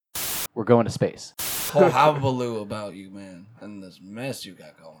We're going to space. Whole hullabaloo about you, man, and this mess you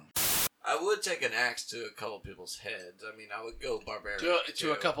got going. I would take an axe to a couple people's heads. I mean, I would go barbarian.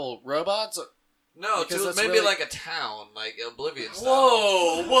 To a couple robots? No, Because to that's maybe really- like a town, like Oblivion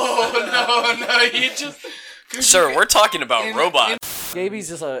style. Whoa, no, you just... Sir, we're talking about robots.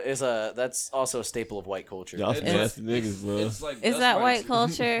 Scabies is a that's also a staple of white culture. Y'all some nasty niggas, bro. It's like Is that white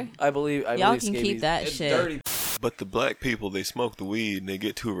culture? I believe Y'all can scabies. keep that It's shit. dirty. But the black people, they smoke the weed and they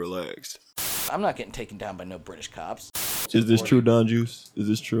get too relaxed. I'm not getting taken down by no British cops. Is this true, Don Juice? Is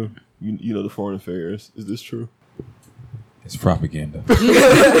this true? You know the foreign affairs. Is this true? It's propaganda.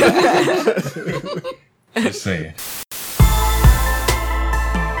 Just saying.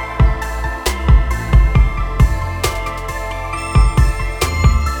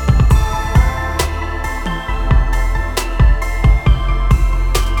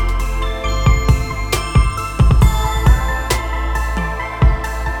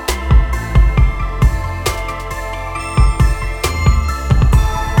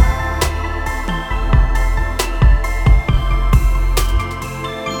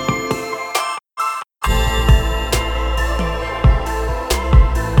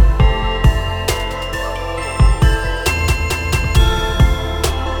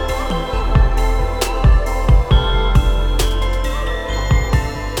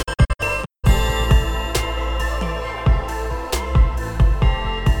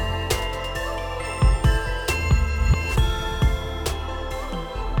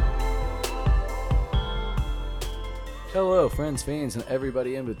 Hello, friends, fans, and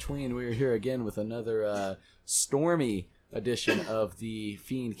everybody in between. We are here again with another stormy edition of the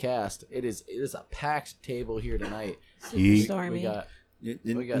Fiend Cast. It is a packed table here tonight. Super stormy.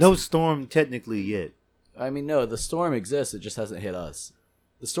 We got No some- storm technically yet. I mean, no, the storm exists. It just hasn't hit us.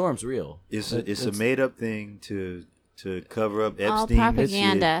 The storm's real. It's a made up thing to cover up Epstein. All and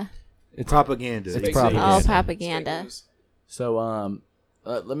propaganda. shit. Propaganda. It's Exactly. propaganda. All propaganda. So,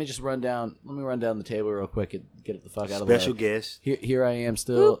 let me just run down the table real quick and get the fuck out of Special the way. guest. Here I am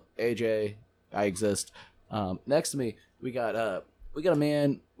still, AJ. I exist. Next to me, we got a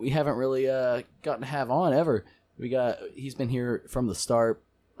man we haven't really gotten to have on ever. He's been here from the start.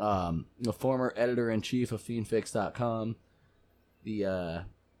 The former editor-in-chief of FiendFix.com, the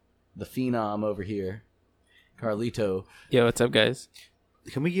phenom over here, Carlito. Yo, what's up, guys?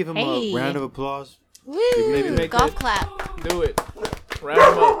 Can we give him Hey. a round of applause? Woo! Maybe make Golf that- clap. Do it. Round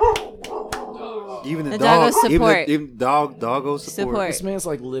 'em up. Even the, The dog. doggo support. Even doggo support. Support. This man's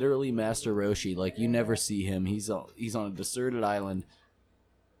like literally Master Roshi. Like you never see him. He's on a deserted island.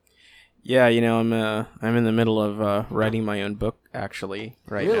 Yeah, you know, I'm in the middle of writing my own book actually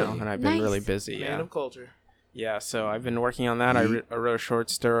right Really? now, and I've been Nice. really busy. Man Yeah, of culture. yeah. So I've been working on that. I wrote a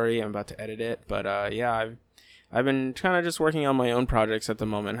short story. I'm about to edit it, but yeah, I've been kind of just working on my own projects at the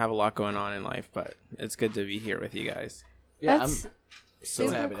moment. Have a lot going on in life, but it's good to be here with you guys. Yeah, That's I'm so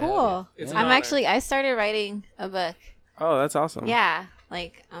super happy to cool. It's have an I'm honor. I started writing a book. Oh, that's awesome. Yeah,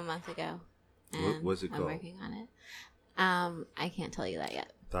 like a month ago. And What's it I'm called? working on it. I can't tell you that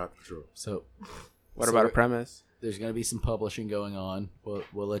yet. Thought Patrol. So What So about a it- premise? there's gonna be some publishing going on. We'll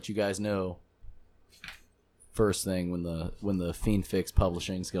let you guys know first thing when the Fiend Fix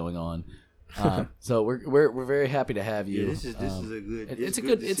publishing's going on. So we're very happy to have you. Yeah, this is a good. it's a good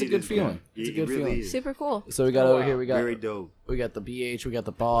good- to it's see a good this feeling. going. It's a It good really feeling. is. Super cool. So we got over here. We got Very dope. we got the BH. We got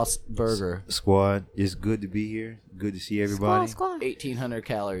the Boss Burger. Squad, it's good to be here. Good to see everybody. Squaw. 1,800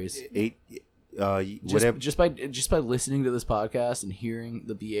 calories. Whatever. Just by listening to this podcast and hearing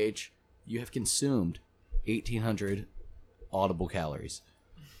the BH, you have consumed 1,800 audible calories.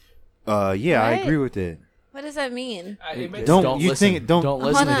 Yeah, I What? agree with that. What does that mean? Don't you listen. think? Don't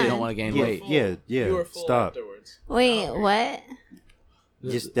listen if on. you don't want to gain Yeah, weight. yeah. You were full Stop. afterwards. Wait, what?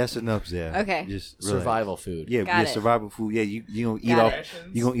 Just that's enough, Zach. Okay. Just relax. Survival food. Yeah, Got it. survival food. Yeah, you gonna eat Got off. it.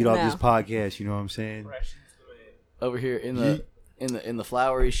 You gonna eat off No. this podcast. You know what I'm saying? Rations the man. Over here in the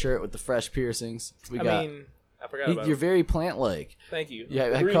flowery shirt with the fresh piercings. We I got. mean, I forgot about You're it. very plant-like. Thank you. Yeah,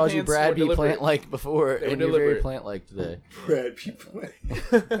 The I green called you pants Brad were B. deliberate. Plant-like before, They were and you're very deliberate. plant-like today. Brad people.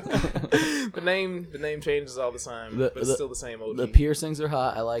 The name changes all the time, but it's still the same OG. The piercings are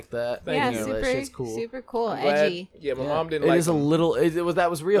hot. I like that. Thank Yeah, you. That super, shit's cool. super cool, I'm glad- edgy. Yeah, my Yeah. mom didn't It like is a them. little. That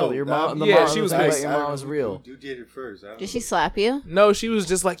was real. No, Your mom. The yeah, mom, she the was thing about nice. your mom was real. You did it first. Did she slap you? No, she was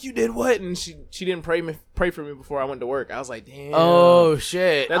just like, "You did what?" And she didn't pray for me before I went to work. I was like, "Damn." Oh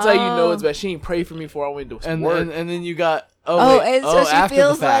shit! That's how you know Oh. it's bad. She didn't pray for me before I went to and work. and then you got. Oh, wait. and so she after the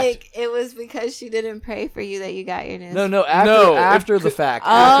feels fact. like it was because she didn't pray for you that you got your news. No, after No, after it the could- fact,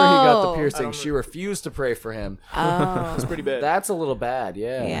 after he got the Oh. piercing, don't she know. refused to pray for him. Oh. It's pretty bad. That's a little bad.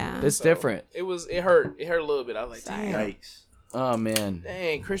 Yeah, Yeah. it's So, different. It hurt. It hurt a little bit. I was like, Sorry. "Damn." Yikes. Oh man,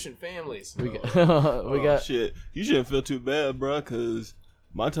 Dang, Christian families. we got shit. You shouldn't feel too bad, bro, because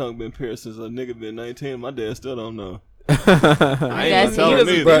my tongue been pierced since a nigga been 19. My dad still don't know. I Does ain't gonna tell him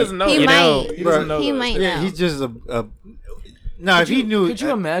either. He doesn't know. He that. might. He doesn't know. He that. might know. Yeah, he's just a. No, if he knew, Could you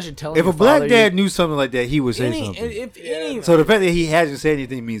imagine telling if your a black father dad knew something like that, he would say any, something. if any, So the fact that he hasn't said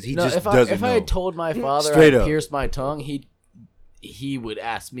anything means he just if doesn't if know. I had told my father Straight I up. pierced my tongue, he would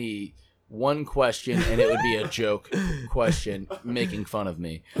ask me one question and it would be a joke question, making fun of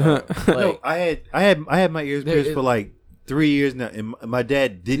me. No, Like, I had my ears There pierced is- for like 3 years now, and my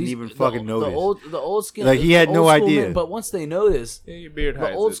dad didn't even fucking notice. The old skin, Like, he had the no old school idea. men, but once they notice, Yeah, your beard the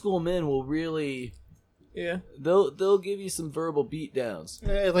hides old it. school men will really Yeah. they'll give you some verbal beat downs.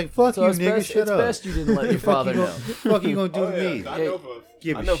 Yeah, like fuck So you, it's nigga, best, shut it's up. best you didn't let your father know. Fuck you gonna do to me? I know,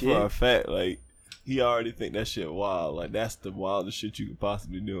 Give I a know shit. for a fact, like, he already think that shit wild. Like, that's the wildest shit you could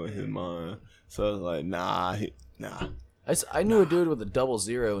possibly do in his mind. So it's like, nah. I knew a dude with a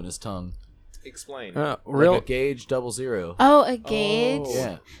 00 in his tongue, Explain. Real, like a gauge 00. Oh, a gauge.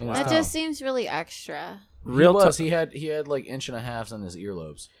 Yeah, in his That tongue. just seems really extra. real. He had like inch and a half on his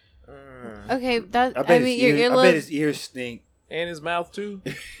earlobes. Okay, that I bet, mean, his, your ears, I bet earlobe. his ears stink. And his mouth too.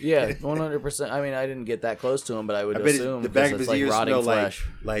 Yeah, 100%. I mean, I didn't get that close to him, but I would I bet assume the back of because his it's like ears rotting smell flesh.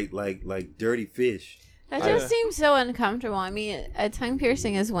 like dirty fish. That just seems so uncomfortable. I mean, a tongue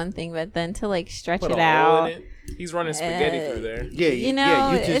piercing is one thing, but then to like stretch Put it a hole out, in it. He's running spaghetti through there. Yeah, you know,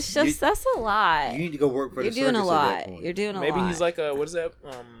 yeah, it's just that's a lot. you need to go work for You're the doing a circus at that lot. point. You're doing a lot. Maybe he's like a what is that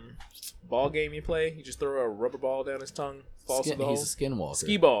ball game you play? You just throw a rubber ball down his tongue, falls through the hole. He's a skinwalker.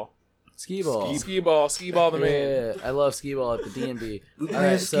 Ski ball. Ski ball. Ski ball the man. Yeah, I love skee ball at the D&B. We All playing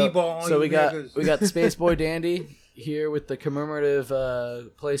right, skee ball on so you we got niggas. Space Boy Dandy here with the commemorative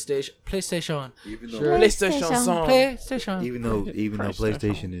PlayStation. Even though, Sure. PlayStation song. PlayStation. even though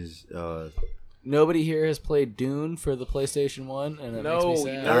PlayStation is Nobody here has played Dune for the PlayStation 1, and it No, makes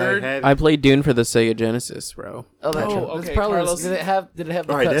me you sad. nerd. I played Dune for the Sega Genesis, bro. Oh, that's Oh, true. That's okay, probably Carlos. did it have the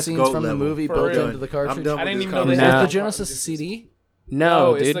All right, that's cutscenes goat from the level. movie For built real. into the I'm cartridge? done I with didn't this even know they conversation. had Nah. Is that the Genesis a CD?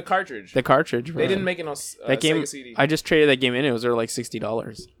 No, it's dude. the cartridge. The cartridge, bro. They didn't make it on that game. Sega CD. I just traded that game in. It was like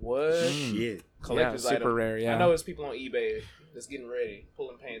 $60. What? Shit. Collector's super item. rare, yeah. I know there's people on eBay that's getting ready,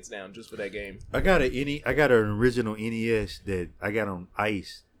 pulling pants down just for that game. I got an original NES that I got on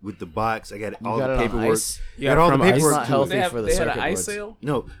ice with the box. I got all got the it on paperwork. ice? I got all the from ice? paperwork. Not to healthy. it. for the they had an circuit ice boards. sale.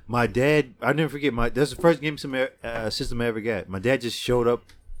 No, my dad. I never forget. That's the first game system I ever got. My dad just showed up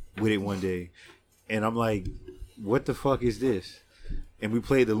with it one day, and I'm like, "What the fuck is this?" And we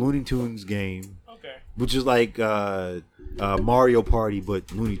played the Looney Tunes game, Okay. which is like Mario Party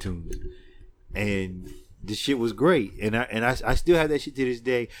but Looney Tunes, and the shit was great. And I still have that shit to this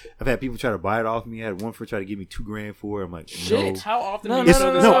day. I've had people try to buy it off me. I had one for try to give me $2,000 for it. I'm like, Shit. no. How often No, do you It's, show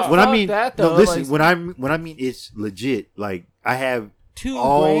no, this no, off? when I Fuck mean that, no, though. listen. Like- When I mean it's legit. Like I have $2,000?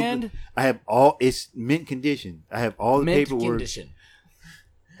 all. I have all. It's mint condition. I have all the Mint paperwork. condition.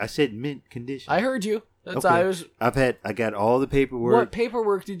 I said mint condition. I heard you. That's Okay. I was. I got all the paperwork. What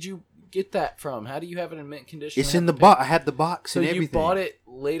paperwork did you get that from? How do you have it in mint condition? It's and in the have box. I have the box So and you everything. bought it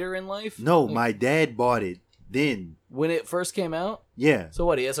later in life? No, Like, my dad bought it then. when it first came out. Yeah. So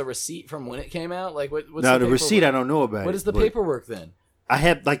what? He has a receipt from when it came out. Like what's Now the the receipt I paperwork? don't know about. What it, is the but paperwork then? I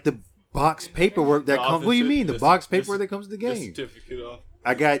have like the box paperwork that The comes. What do you mean? The box authentic- paperwork that comes with the The game. certificate off.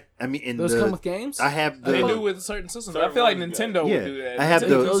 I got. I mean, in Those the. come with games. I have the. They do with certain systems. I feel like Nintendo Yeah. would do that. I have Nintendo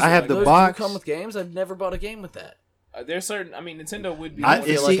the- does I have like the those box. do come with games. I've never bought a game with that. There's certain. I mean, Nintendo would be. I one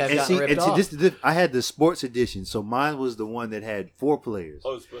feel of like the- I've gotten ripped off. I had the sports edition, so mine was the one that had 4 players.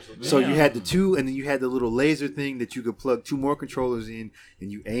 Oh, special. So you Damn. had the 2, and then you had the little laser thing that you could plug 2 more controllers in,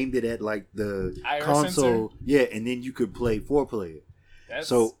 and you aimed it at like the IR console. sensor? Yeah, and then you could play 4 player. That's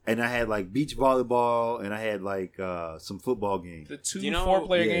So, and I had like beach volleyball, and I had like some football games. the two Do you know-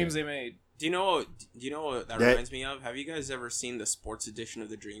 4-player Yeah. games they made. Do you know what that That- reminds me of? Have you guys ever seen the sports edition of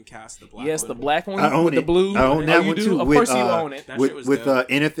the Dreamcast? The black Yes, one? the black one I own with it. the blue. I own Oh, that you one do? too. Of with, course you own it. That shit was with dope.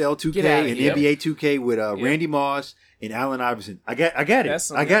 NFL Get 2K outta and here. NBA 2K with Yep. Randy Moss and Allen Iverson. I got it. That's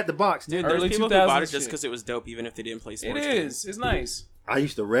some- I got the box. Dude, Early there's people who bought it 2000s just shit. because it was dope, even if they didn't play It sports. is. It's nice. I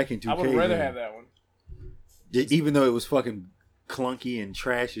used to wreck in 2K. I would rather man. have that one. Even though it was fucking clunky and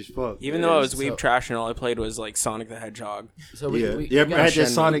trash as fuck. Even though I was So- weeb trash and all I played was like Sonic the Hedgehog. So Yeah. we Yeah, I gotta- had that we-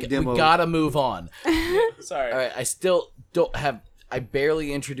 Sonic we, demo. We gotta move on. Sorry. All right, I still don't have. I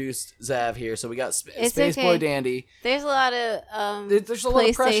barely introduced Zav here, so we got It's Space okay. Boy Dandy. There's a lot of There's a lot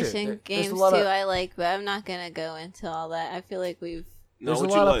of pressure. PlayStation There's games a lot too of- I like, but I'm not gonna go into all that. I feel like we've No, There's a what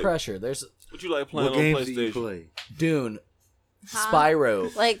lot you of like? pressure. There's What you like playing What on games do you PlayStation? play? Dune, Huh?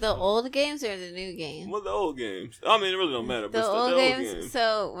 Spyro. like the old games or the new games. What the old games? I mean, it really don't matter. The But old the games. games.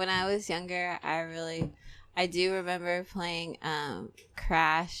 So when I was younger, I do remember playing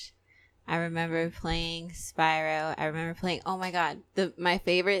Crash. I remember playing Spyro. I remember playing. Oh my god, my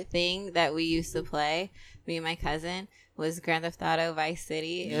favorite thing that we used to play, me and my cousin, was Grand Theft Auto Vice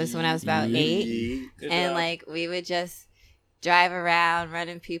City. It was when I was about 8, and like we would just drive around,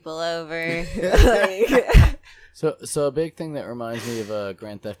 running people over. Like, So a big thing that reminds me of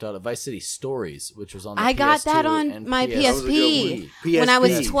Grand Theft Auto Vice City Stories, which was on the I got PS2 that on and my PSP. PSP when I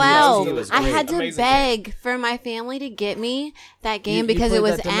was PSP. 12. PSP was I great. had to Amazing beg for my family to get me that game You because played it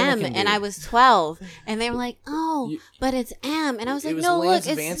was that M Dominican and dude. I was 12. And they were like, "Oh, You- but it's M." And I was It like, was "No, Lance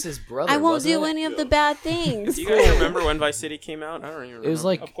look, Vance's brother. I won't wasn't do it? any of the bad things." Do you guys remember when Vice City came out? I don't even remember. It was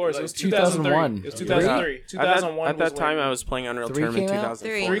like Of course, it was 2001. 2001. It was 2003. At 2001. that was time, when I was playing Unreal 3 Tournament came out?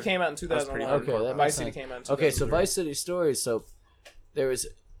 2004. 3 came out in That's pretty 2001. Okay, that Vice makes City sense. came out in 2003. Okay, so Vice City Stories. So there was,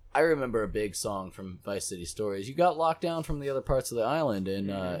 I remember a big song from Vice City Stories. You got locked down from the other parts of the island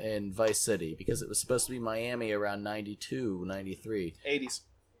in Vice City because it was supposed to be Miami around 92, 93. 80s.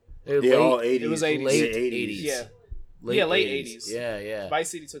 Yeah, all 80s. It was 80s. Late Yeah, 80s. Yeah. Late late 80s. 80s. Yeah, yeah. Vice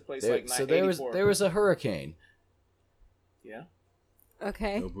City took place like So 84. there was a hurricane. Yeah.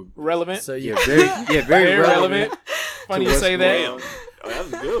 Okay. Relevant. So you Very Very relevant. relevant. Funny to you say that. Westworld. Oh, that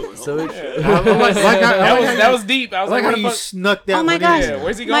was a good one. so it, That was deep. I was like, how what the you fuck? snuck that Oh my one gosh. in. Yeah,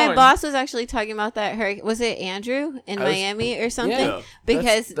 where's he My going? boss was actually talking about that hurricane. Was it Andrew in I was- Miami or something? Yeah.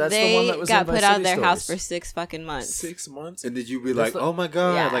 Because That's the one they that was got in Vice put out of City their house Stories. for 6 fucking months. 6 months. And did you be That's like, the- oh my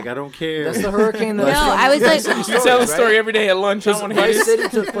god, Yeah. like I don't care. that's the hurricane that No, I was Vice like- City You tell Stories, the story right? every day at lunch. I don't want to hear Vice this. City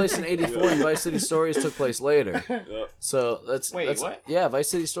took place in 84 and Vice City Stories took place later. So Wait, that's what? Yeah, Vice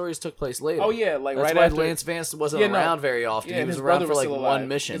City Stories took place later. Oh yeah, like That's right why after Lance Vance wasn't Yeah, no. around very often. Yeah, he and was his around brother for was like still one alive.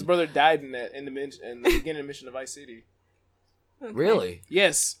 mission. His brother died in the beginning mission of Vice City. Really?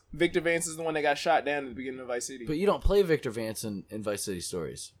 Yes, Victor Vance is the one that got shot down at the beginning of Vice City. But you don't play Victor Vance in Vice City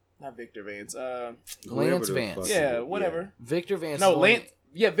Stories. Not Victor Vance. Lance Vance. Yeah, whatever. Victor Vance. No, is the one- Lance.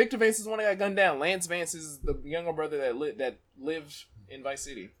 Yeah, Victor Vance is the one that got gunned down. Lance Vance is the younger brother that lived in Vice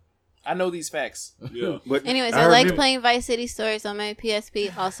City. I know these facts. Yeah. But Anyways, I liked remember- playing Vice City Stories on my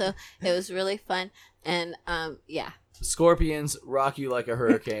PSP. Also, it was really fun. And yeah. Scorpions rock you like a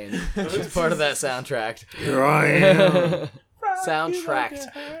hurricane. It's part of that soundtrack. Here I am. Soundtracked.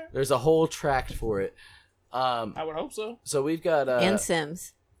 There's a whole tract for it. I would hope so. So we've got And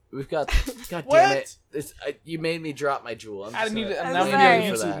Sims. we've got. God What? damn it! You made me drop my jewel. I need to. I'm Now we sorry. need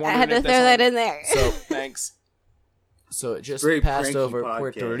to for YouTube. that. I had to throw that in there. So Thanks. so it just Very passed cranky over podcast.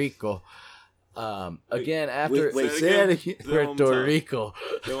 Puerto Rico. Again after Wait, Say say that it again. Puerto Rico.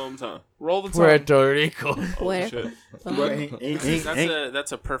 Say it one more time. Roll the tongue. Puerto Rico. Oh, Where- shit. But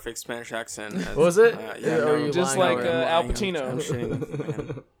That's a perfect Spanish accent. Was it? Yeah, Or are you Just lying like already? Al Pacino. I'm shitting,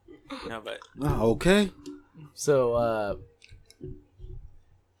 man. No, but okay. So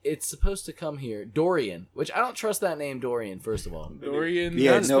it's supposed to come here, Dorian, which I don't trust that name, Dorian. First of all, Dorian.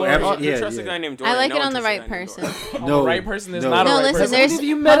 Yeah, that's no, Dorian. absolutely. you Yeah, trust yeah. a guy named Dorian. I like No it one on the trusts a right guy named person. Dorian. On the right person is no. not a No, right listen, person. there's- when have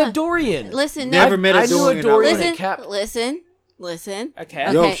you met hold a on. Dorian? Listen, Never no, met a I knew a Dorian. Dorian listen, at Cap. listen. A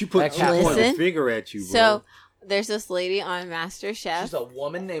cat. Yo, Okay. she pointed Listen. a finger at you, bro. So there's this lady on Master Chef, She's a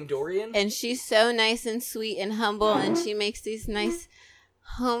woman named Dorian. and she's so nice and sweet and humble, and she makes these nice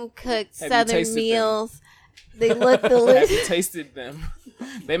home cooked Have you Southern tasted them? meals. They look Have you delicious. tasted them?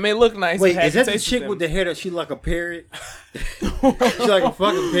 They may look nice. Wait, but have is you that the tasted chick them? with the hair that she like a parrot? She's like a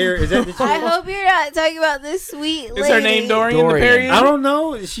fucking parrot. Is that the chick? I hope you're not talking about this sweet lady. Is her name Dorian? Dorian. The Perrier? I don't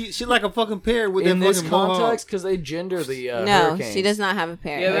know. She like a fucking parrot with In that this fucking mohawk. context, because they gender the No, hurricanes. she does not have a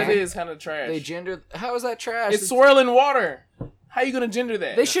parrot. Yeah, that hair. is kind of trash. They gender. How is that trash? It's swirling water. How you gonna gender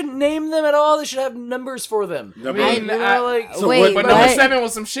that? They shouldn't name them at all. They should have numbers for them. I mean, You know, I- like So Wait, what- But but number what? 7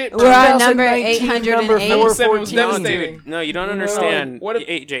 was some shit. We're on number 2019 number 808. Number 7 was 414. devastating. No, you don't No. understand. What if-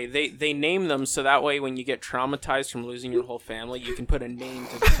 AJ, they name them so that way when you get traumatized from losing your whole family, you can put a name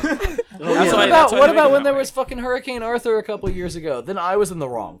to them. What why- about, that's why what they make about it when that there way. was fucking Hurricane Arthur a couple years ago? Then I was in the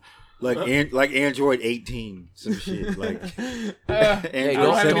wrong. like Android 18, some shit. Like Hey, Android don't have don't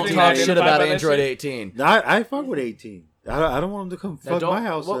 17. anything talk shit identified about by that Android shit. 18. No, I fuck with 18. I don't want them to come Now, fuck don't- my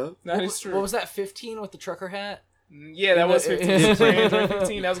house what- up. That is true. What was that? 15 with the trucker hat? Yeah, that was 15. For Android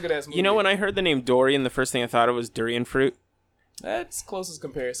 15. That was a good ass movie. You know, when I heard the name Dorian, the first thing I thought of was durian fruit. That's closest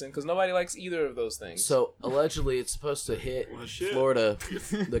comparison because nobody likes either of those things. So allegedly, it's supposed to hit Well, shit. Florida,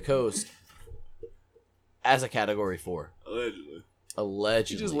 the coast, as a Category 4. Allegedly. you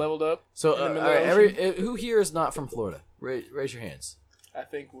Allegedly. just leveled up. So in the middle all right, of the ocean? who here is not from Florida? Raise your hands. I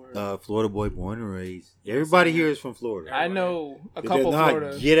think we're. Florida boy, born and raised. Everybody here is from Florida. I know a If couple they're not,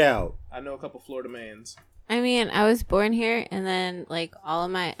 Florida. get out. I know a couple Florida mans. I mean, I was born here, and then like all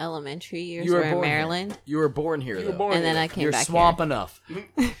of my elementary years You were were in born here. Maryland, You were born here, You were though. born and then here. I came You're back swamp here. enough.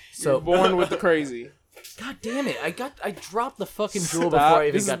 So So born with the crazy. God damn it! I dropped the fucking jewel before I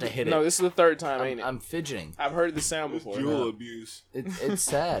even got to hit it. No, this is the third time, ain't it? I'm fidgeting. I've heard the sound before. Jewel abuse. It's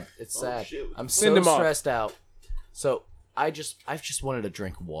sad. It's sad. shit. I'm Send so him off. stressed out. So I've just wanted to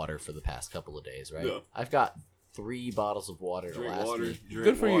drink water for the past couple of days, right? Yeah. I've got 3 bottles of water to Drink last water. me. Drink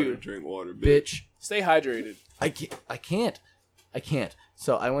Good for water, you. Drink water, Bitch, Stay hydrated. I can't.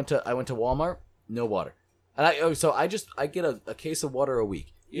 So I went to Walmart, no water. And I get a case of water a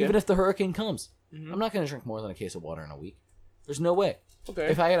week. Yeah. Even if the hurricane comes. Mhm. I'm not going to drink more than a case of water in a week. There's no way. Okay.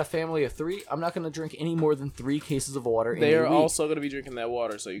 If I had a family of 3, I'm not going to drink any more than 3 cases of water in They a are week. also going to be drinking that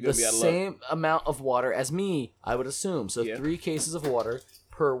water, so you're The going to be out of luck. same amount of water as me, I would assume. So Yeah. 3 cases of water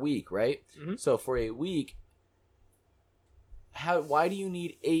per week, right? Mhm. So for a week, why do you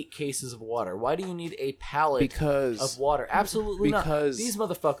need 8 cases of water? Why do you need a pallet Because of water? Absolutely because not. These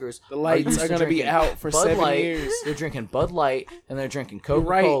motherfuckers the lights used are to going to be drinking out for Bud 7 Light. years. They're drinking Bud Light and they're drinking You're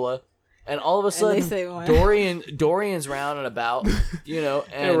right. Coca-Cola. And all of a they sudden, say one. Dorian's round and about, you know,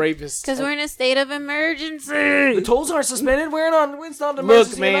 They're and rapists. Because we're in a state of emergency. the tolls aren't suspended. We're not Look,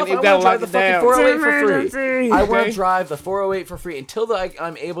 emergency man, enough. you've I gotta want to lock drive the it fucking down. 408 for free. I want Okay. to drive the 408 for free. Until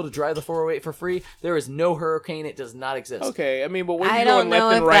I'm able to drive the 408 for free, there is no hurricane. It does not exist. Okay, I mean, but when I you don't going left know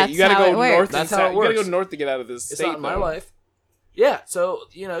and if right, that's you gotta how go it works. north and That's how south. it You gotta works. go north to get out of this It's state. not in my though. life. Yeah, so,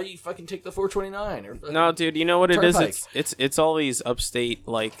 you know, you fucking take the 429 or No, dude, you know what it is? Turnpike. It's all these upstate,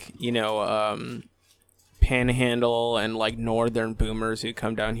 like, you know, panhandle and like northern boomers who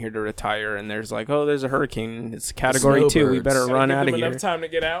come down here to retire, and there's like, oh, there's a hurricane. It's category 2. We Snowbirds. better Gotta run give out them of here. enough time to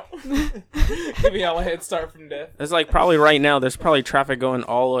get out. Give me all a head start from death. It's like probably right now there's probably traffic going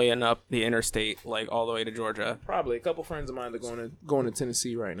all the way and up the interstate, like all the way to Georgia. Probably a couple friends of mine are going to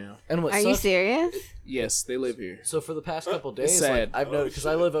Tennessee right now. And what Are you sucks- serious? Yes, they live here. So for the past couple days, sad. like, I've noticed because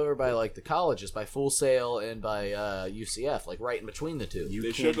I live over by like the colleges, by Full Sail and by UCF, like right in between the two. You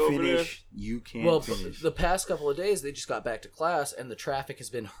They can't shook over finish. You can't Well, finish. the past couple of days, they just got back to class, and the traffic has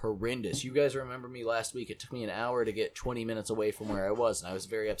been horrendous. You guys remember me last week? It took me an hour to get 20 minutes away from where I was, and I was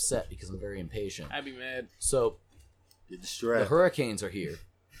very upset because I'm very impatient. I'd be mad. So You're the distracted. hurricanes are here,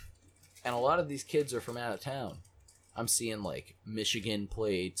 and a lot of these kids are from out of town. I'm seeing like Michigan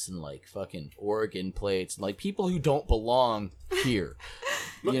plates and like fucking Oregon plates, and like people who don't belong here.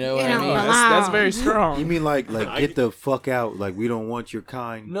 You know what I don't mean? belong. That's very You strong. mean like get the fuck out? Like we don't want your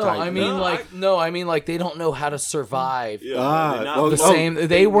kind. No, type. I mean like they don't know how to survive. Yeah, Ah, they're not well, The oh, same.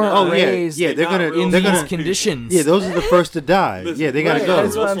 They weren't Oh yeah, raised yeah. They're not gonna real in they're these gonna conditions. yeah. Those are the first to die. Listen, Yeah, they gotta Right, go.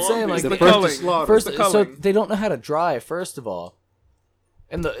 that's what I'm saying. Like the they first to culling. slaughter. First, The so culling. they don't know how to drive. First of all,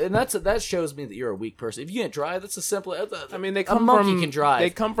 and that shows me that you're a weak person. If you can't drive, that's a simple. I mean, they a come monkey from can drive. They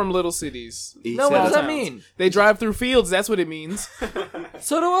come from little cities. No, what does that Towns. mean? They drive through fields. That's what it means.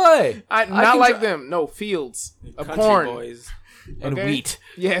 So do I. Not can like dri- them. No fields of Country corn. boys. And Okay? wheat.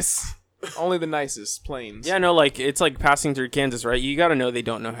 Yes, only the nicest plains. Yeah, no, like it's like passing through Kansas, right? You got to know they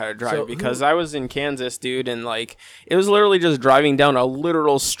don't know how to drive So because I was in Kansas, dude, and like it was literally just driving down a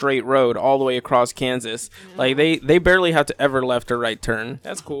literal straight road all the way across Kansas. Like they barely have to ever left or right turn.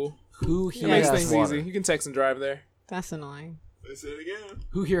 That's cool. Who It here makes has things water? easy. You can text and drive there. That's annoying. Say it again.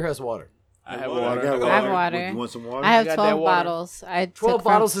 Who here has water? I have water. water. I got I have water. You want some water? I have got 12 that water. bottles. I 12 took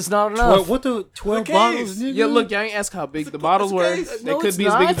from- bottles is not enough. 12, what the 12 case. bottles, nigga? Yeah, look, y'all ain't ask how big the bottles were. case. They No, could it's be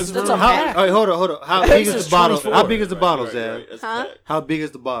as big not. as this That's room. a How, pack. all right, hold on. How Case big is is the bottle? 24. How big is the bottle, Right, Zab? that's Huh? bad. How big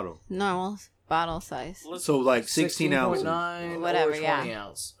is the bottle? normal bottle size. So like 16 ounces. 16.9 Whatever, or 20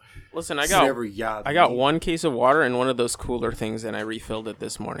 ounce. Listen, I Whatever y'all got need. one case of water and one of those cooler things, and I refilled it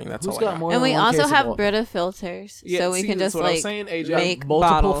this morning. That's Who's all I got got. more And than we one also case of have water? Brita filters, Yeah, so we see, can that's just what I'm like saying, AJ. make Multiple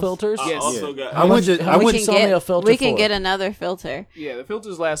bottles. filters? I Yes. also Yeah. got. I went to. How I much went you to. sell me a filter We can for? get another filter. Yeah, the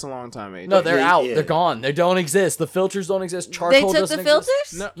filters last a long time, AJ. No, they're Yeah, out. yeah. They're gone. They don't exist. The filters don't exist. They Charcoal took doesn't the exist.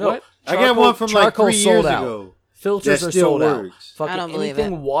 filters? No, What? I got one from like charcoal 3 sold years out. ago. Filters That are still sold out. works. Fucking I don't believe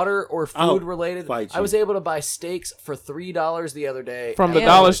anything it. water or I'll food related. fight I you. was able to buy steaks for $3 the other day From the at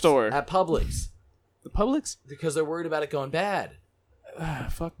dollar Publix- store. at Publix The Publix? because they're worried about it going bad.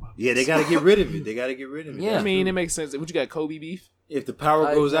 Fuck. Yeah, they got to get rid of it. They got to get rid of it. Yeah. That's I mean, true. it makes sense. What you got, Kobe beef? If the power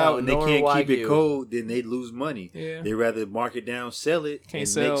I goes know, out and they nor can't keep Wagyu. it cold, then they lose money. Yeah. They rather mark it down, sell it, Can't and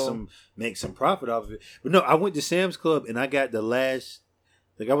sell. make some profit off of it. But no, I went to Sam's Club and I got the last.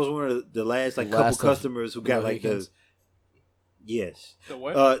 Like I was one of the last like couple Last of customers who got like the. Mohicans? Yes. The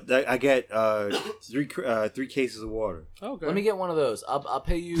what? I got three cases of water. Okay. Let me get one of those. I'll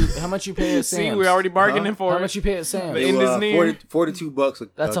pay you. How much you pay at See, Sam's? we're already bargaining for How it. much you pay at Sam's? The end is near. $42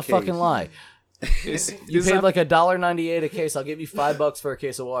 That's a case. fucking lie. It's- You it's paid not- like $1.98 a case. I'll give you $5 for a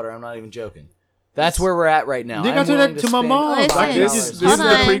case of water. I'm not even joking. That's where we're at right now. Nigga, I I'm told willing that to my spend mom. Listen, Like, this this is hold the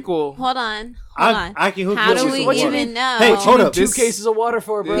on. prequel. Hold on. I can hook How you do up we with what you water. even mean? know? Hey, hold up. 2 cases of water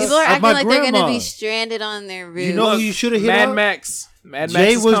for it, bro. People are acting my like they're going to grandma. be stranded on their roof. You know who you should have hit Mad up? Max. Mad Jay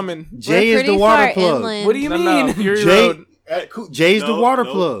Max is was coming. Jay We're is the pretty water far plug. inland. What do you No, mean? no, Fury Jay, Road. Jay's the water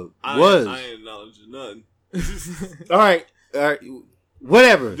plug. Was. I ain't acknowledging nothing. All right.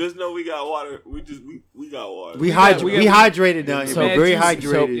 Whatever. Just know we got water. We got water. We got- hydrated down here. So bro. Very Mad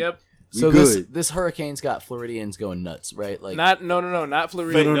juicy. hydrated. Yep. We So good. this hurricane's got Floridians going nuts, right? Like Not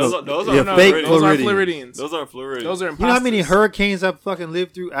Floridian. No. Those Yeah, are fake Floridians. Those are Floridians. Floridians. Those aren't Floridians. Those are You know how many imposters. hurricanes I've fucking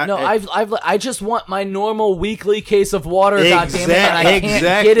lived through? no, I just want my normal weekly case of water. Goddammit, and I can't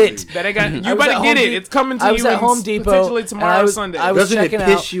Exactly. get it. That I got. I You was about to at get Home it. Depot- It's coming to I you. was at in Home Depot potentially and tomorrow I was, Sunday. I was Doesn't it checking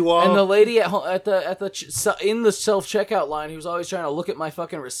piss out, you off? and the lady in the self checkout line, who was always trying to look at my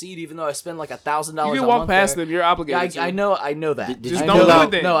fucking receipt, even though I spend like $1,000. You a can walk month past there. them. You're obligated. I know that. Just I don't know do that.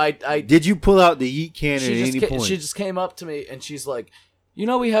 it then. No, I Did you pull out the yeet can at she any point? she just came up to me and she's like, "You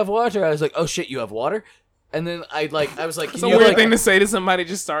know we have water." I was like, "Oh shit, you have water?" And then I was like, It's "Can a you weird like, thing to say to somebody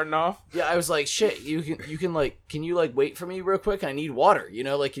just starting off. yeah, I was like, "Shit, you can like, can you like wait for me real quick? I need water. You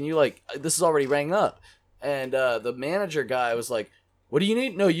know, like, can you like, this is already rang up." And the manager guy was like, "What do you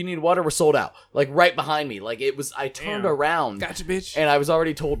need?" "No, you need water. We're sold out." Like right behind me. Like it was. I turned Damn. around. Gotcha, bitch. And I was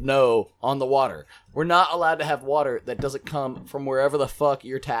already told no on the water. We're not allowed to have water that doesn't come from wherever the fuck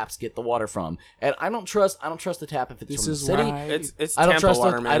your taps get the water from. And I don't trust the tap if it's This from the is city. why It's I don't Tampa trust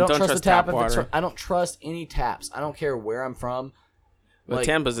water, the, man. I don't Don't trust the tap if it's water. from, I don't trust any taps. I don't care where I'm from. But Like,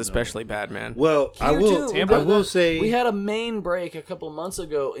 Tampa's especially bad, man. Well, I Here, will. too. I will say we had a main break a couple months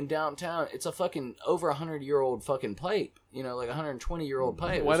ago in downtown. It's a fucking over 100-year-old fucking pipe. You know, like 120-year-old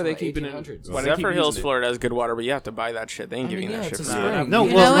pipe. Why It's do they from the keep it in- 1800s. why do they keep Zephyr Hills, using it? Florida has good water, but you have to buy that shit. They ain't I giving mean, you yeah, that shit it's for a free. spring. no.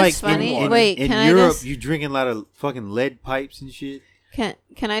 You Well, know like what's funny? in Wait, in can I Europe, just- you drinking a lot of fucking lead pipes and shit. Can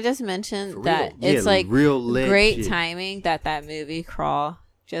I just mention real. that Yeah, it's like real lead great shit. timing that movie Crawl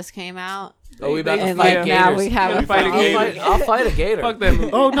just came out. Oh, we about to And fight like now gators. we have a fight a fight. gator. I'll fight a gator. Fuck that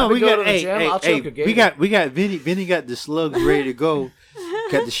movie. Oh no, I we would go got to the gym, I'll choke a we gator. got Vinny. Vinny got the slugs ready to go.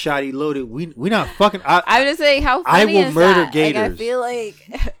 Got the shotty loaded. We not fucking. I'm just saying, how I funny will is murder that? Like, I gators. feel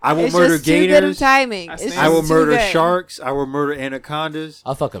like I will it's murder just too good of gators. timing. I It's stand- just I will too murder good. sharks. I will murder anacondas.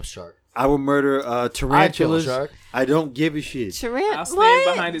 I'll fuck up shark. I will murder I'd kill a tarantulas. shark. I don't give a shit. I'll Tarant. stand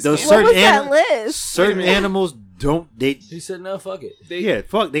What? behind his Those hand. What certain was that anim- list? Certain animals don't. They He said no, fuck it. yeah.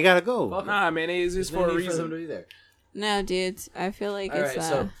 Fuck. They gotta go. Fuck Nah, man, it's just There's no for a need for them reason. to be there. No, dudes. I feel like All it's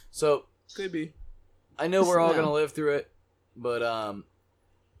right, so Could be. I know we're all No. gonna live through it, but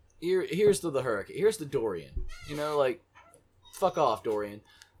here's the hurricane. Here's the Dorian. You know, like, fuck off, Dorian.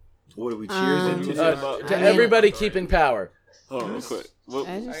 What are we Um, cheers To everybody keeping power. Hold on real quick. What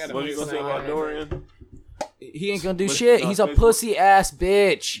I just- what you gonna say about Dorian? He ain't gonna do But- shit. no, He's a Facebook- pussy ass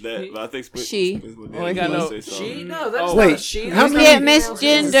bitch. That, but I think She. Oh, I got no- She? No, that's Oh, not wait, a she. how That's many- not Can't a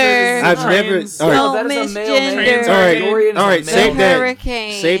female. misgender. I've Trans. never. All right. No, that is a male name. misgender. All right. Dorian is All a right. male Save name. that.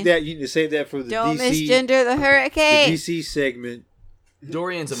 Hurricane. Save that. You need to save that for the Don't DC. misgender the The hurricane. DC segment.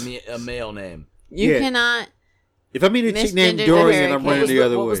 Dorian's a male name. You Yeah. cannot. If I meet a chick named Misgender the Dorian, I'm hurricane. running the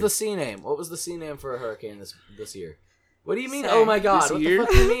other What way. was the C name? What was the C name for a hurricane this year? What do you mean? Sir. Oh my god! This What year? the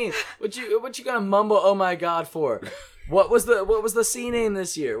fuck do you mean? What you gonna mumble? Oh my god for? What was the C name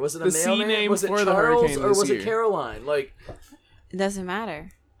this year? Was it a The male C name? name Was it for the Charles hurricane or this was year. it Caroline? Like, It doesn't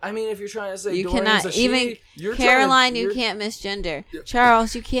matter. I mean, if you're trying to say You Dorian's cannot a she, even you're Caroline. trying to, You you're- can't misgender.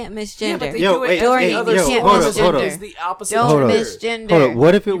 Charles, you can't Yeah, misgender. but they Yo, do it hey, every Dorian, other you song. can't hold up, hold up. Is the opposite Don't Hold up. gender. misgender. Hold up.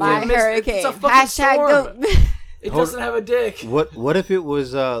 What if it My was? It's a hurricane. fucking Hashtag storm. don't. It Hold- doesn't have a dick. What if it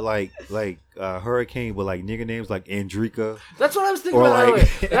was like hurricane with like nigga names like Andrika? That's what I was thinking Or about like-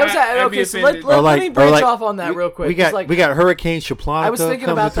 earlier. That was I'd be okay. So let offended. Or me or branch off on that we- real quick. We 'cause, got like, we got Hurricane Shaplanica. I was thinking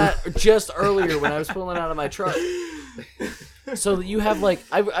coming about through. that just earlier when I was pulling out of my truck. So you have like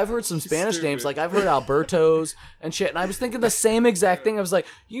I've heard some Spanish names, like I've heard Albertos and shit, and I was thinking the same exact thing. I was like,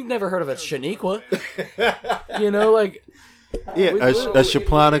 you've never heard of a Shaniqua, you know, like Yeah, a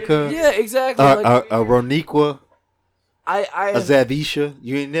Shaplanica. yeah, exactly. Like, A Roniqua. I A Zavisha.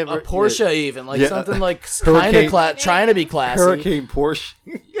 You ain't never a Porsche even like Yeah. something like Hurricane- kind of trying to be classy. Hurricane Porsche.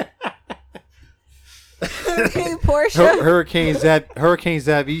 Hurricane Porsche. Hurricane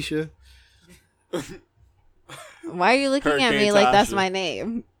Zavisha. Why are you looking at Hurricane me like that's Tasha. my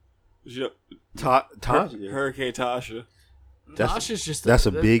name? Tasha. Hurricane Tasha. Tasha's just that's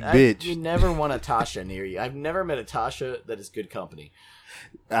a big bitch. You never want a Tasha near you. I've never met a Tasha that is good company.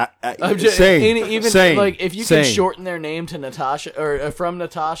 I'm I'm just same. even same, like if you same. can shorten their name to Natasha or from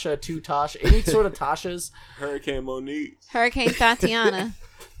Natasha to Tasha, any sort of Tashas. Hurricane Monique. Hurricane Tatiana.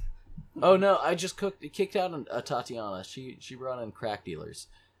 Oh no, I just kicked out a Tatiana. She brought in crack dealers.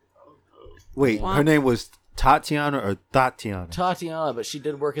 Wait, Wow. her name was Tatiana or Tatiana? Tatiana, but she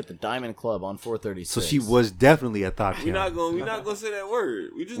did work at the Diamond Club on 436. So she was definitely a Tatiana. We're not gonna say that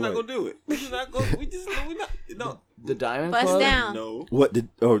word. We just not What? gonna do it. We just not gonna. We not. No. the Diamond Bust Club. down. No. What did?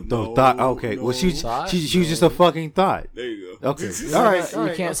 Oh no, No, thought. Okay, no. well she Thought? she was just a fucking thought. There you go. Okay, all right.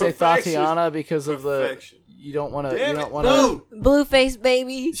 You can't say Perfection. Tatiana because of the. Perfection. You don't want to. Damn You it, don't want to. no. Blueface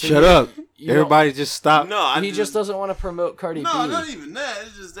baby. Shut up. you don't- Everybody just stop. No, He just doesn't want to promote Cardi No, B. not even that.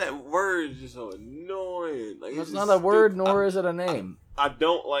 It's just that word is just so annoying. Like It's just not a word, stupid. nor is it a name. I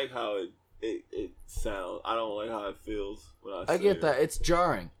don't like how it sounds. I don't like how it feels when I say I get it. that. It's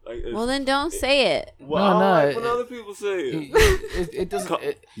jarring. Like, it's, Well, then don't say it. well, No, I don't no, like when it- other people say it. It doesn't.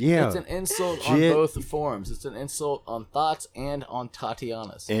 Yeah. It's an insult on Jit. both forms. It's an insult on thoughts and on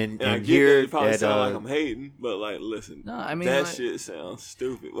Tatiana's. And And I and get that here it probably at sound like I'm hating, but like, listen, No, I mean, that like- shit sounds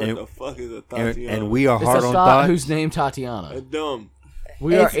stupid. What And- the fuck is a and, Tatiana? and we are It's hard a on thought thought. who's named Tatiana. dumb.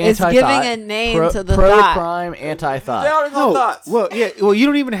 We It's- are it's anti giving thought. a name to the pro thought. crime, anti They thought. already got No, thoughts. well, yeah, well, you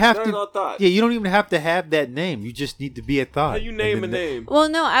don't even have They to. already got thoughts. Yeah, you don't even have to have that name. You just need to be a thought. How you name a And then name? Well,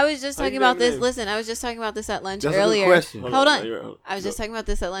 no, I was just How you talking about name this. name? Listen, I was just talking about this at lunch That's a good earlier. question. Hold on. You're right. I was just talking about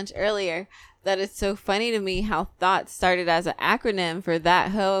this at lunch earlier. That it's so funny to me how thought started as an acronym for that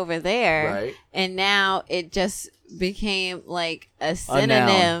hoe over there, Right. and now it just became like a noun.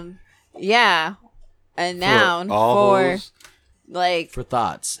 synonym. Yeah, a noun all for those like For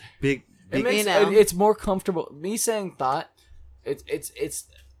thoughts. big, It big makes You know. it's more comfortable. Me saying thought, it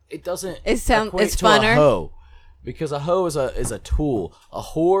doesn't. It's equate it's to a funner. hoe, because a hoe is a tool. A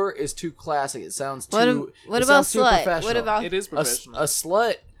whore is too classic. It sounds too. What it about sounds too slut? professional. What about It is a professional.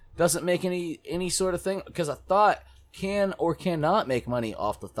 slut? Doesn't make any sort of thing, because a thought can or cannot make money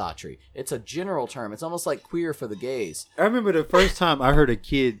off the thoughtry. It's a general term. It's almost like queer for the gays. I remember the first time I heard a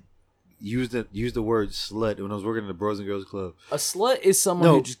kid use the word slut when I was working at the Bros and Girls Club. A slut is someone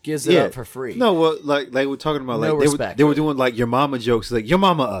who just gives it yeah. up for free. No, well, like we're talking about, No like respect. they were doing like your mama jokes, like your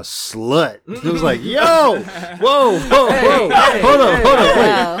mama a slut. It was like, yo, whoa, hold up,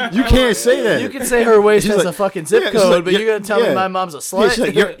 Wow. wait, you can't say that. You can say her waist She's has like- a fucking zip yeah, it's code, like, but yeah, you're gonna tell me yeah. my mom's a Yeah, slut?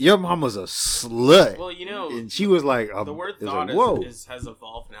 she's like, your mama's a slut. Well, you know, And she was like, the word it was thought like, whoa. has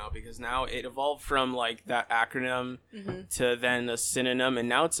evolved now, because now it evolved from like that acronym Mm-hmm. to then a synonym, and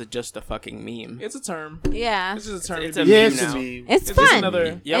now it's just a fucking meme. It's a term. yeah? It's just a term. It's to a be yeah, meme it's now. a meme. It's It's just fun.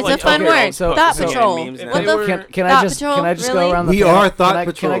 another. Yeah, It's like, a fun okay, word. so- Thought so- Patrol. memes now. What They the were- Can I Thought just Patrol? can I just Really? go around the We panel? are Thought can I,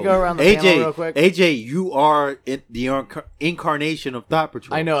 Patrol. Can I go around the panel real AJ, quick? AJ, you are the incarnation of Thought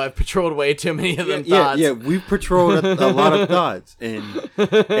Patrol. I know I've patrolled way too many of them Yeah, thoughts. yeah, we've patrolled a lot of thoughts,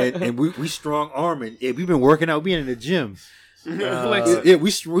 and we strong arming. Yeah, we've been working out, being in the gym. Flexing. Yeah,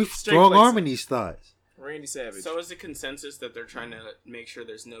 we strong arming these thoughts. Randy Savage. So is the consensus that they're trying to make sure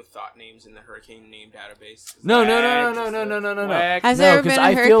there's no thought names in the hurricane name database? No. Whack. Has No, there ever because been a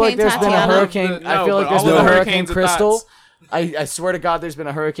I feel like Hurricane there's been a Tatiana? hurricane. I feel No, like but there's all been of a the hurricane hurricanes are Crystal. thoughts. I swear to God, there's been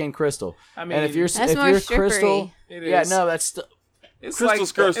a hurricane Crystal. I and if mean, you're That's if more you're strippery. Crystal, It yeah, is. no, that's It's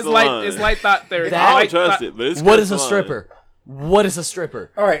Crystal's like crystal it's like line. it's like thought therapy. That- I don't Like trust thought- it, but it's what is a crystal stripper? What is a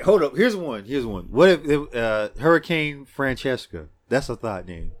stripper? All right, hold up. Here's one. What if Hurricane Francesca? That's a thought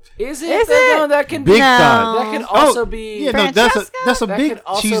name. Is it? Is that, it? No, that can Big be. thought. That can also Oh, be. Yeah, no, that's Francesca? a That big. could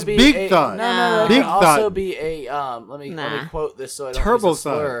also She's be big a, thought. No, that Big could also thought. be a let me Nah. quote this so I don't Turbo use a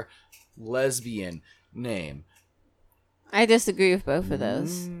slur. thought. Lesbian name. I disagree with both of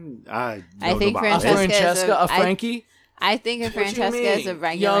those. I I think A Francesca is Francesca, a- a Frankie. I think of What you Francesca is a mean?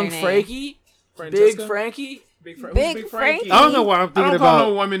 regular Young name. Frankie, Francesca? Big Frankie. Big, Fra- Big who's Frankie. I don't know why I'm I thinking don't call about.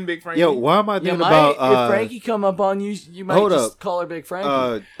 no woman Big Frankie. Yo, why am I You thinking might, about? if Frankie come up on you, you might hold just up. call her Big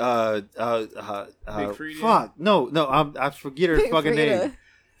Frankie. Big Frida. Fuck no, I forget her Big fucking Frida. name.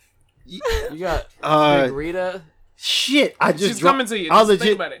 You got Uh, Big Rita. shit, I just She's coming to you. I Just think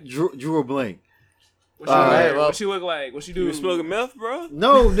legit about it. drew a blank. What she, Alright, wear? well- What she look like? What she do? You smoking meth, bro?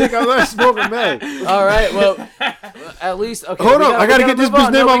 No, Nick, I'm not smoking meth. All right, well, at least okay. Hold we up, I gotta get this move bitch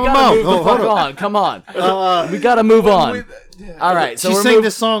on. name No, out we my gotta mouth. move the No, hold fuck up. on. Come on, we gotta move on. All right, so she we're sang moving.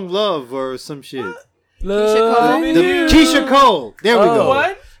 the song "Love" or some shit. Love Keisha The, you. Keisha Cole. There we Oh. go.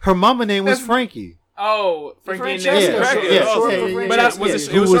 What? Her mama name was That's- Frankie. Oh, Frankie and Francesca. Ness. Yeah, Short yeah, for yeah, But Francesca. was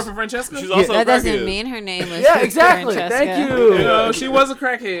it Who was was- short for Francesca? She's also That a doesn't crackhead. mean her name was. Yeah, exactly. Francesca. Thank you. You know, she was a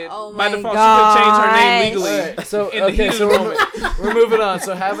crackhead. Oh By my default, she could change her name gosh. legally. Alright, so In the okay, heat so of the moment. we're moving on.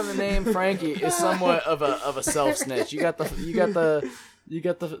 So having the name Frankie is somewhat of a self snitch. You got the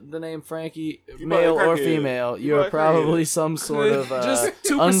name Frankie, You male probably or crackhead. female. You You are probably probably some sort of Just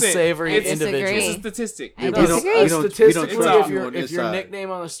 2%. unsavory It's- individual. disagree. It's a statistic. I we don't- disagree. A we don't statistically, trust you if on this your side.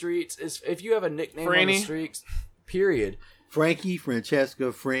 nickname on the streets is if you have a nickname on the Franny? streets, period, Frankie, Francesca,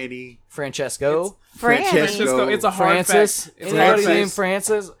 Franny, Francesco, Francesco, it's a hard Francis. fact. It's a hard Anybody fact. named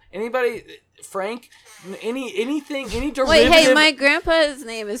Francis? Anybody? Frank? Anything? Any derivative? Wait, hey, my grandpa's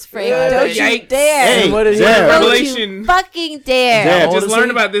name is Frank. Yeah, Don't you yikes. dare. Hey, what did he? Zab. Don't Revelation. you fucking dare. Zab. How old Just is learned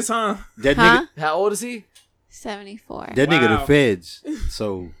he? about this, huh? that Huh? How old is he? 74. nigga, that nigga Wow. the feds.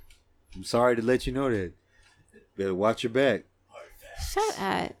 So I'm sorry to let you know that. Better watch your back. Shut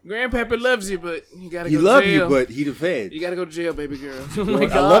up. Grandpapa loves you, but you gotta He go love to jail. you, but he the feds. You gotta go to jail, baby girl. Oh my I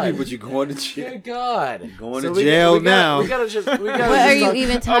God. love you, but you're going to jail. Good God. Going So to jail we now. We gotta just. We gotta What are just you talk-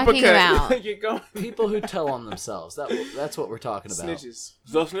 even talking about? Get going. People who tell on themselves. That's what we're talking about. Snitches.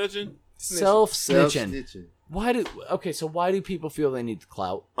 Self snitching? Self snitching. Self-snitching. Why do? Okay, so why do people feel they need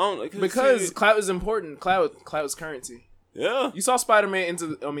clout? I don't know. Because see, clout is important. Clout is currency. yeah. You saw Spider-Man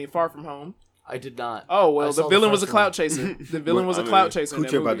Far From Home. I did not. Oh I well, saw the villain was a first clout chaser. The villain was a I clout mean, chaser. in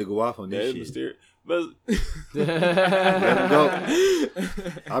that Coochie about to movie. go off on That this is shit. mysterious. But Let him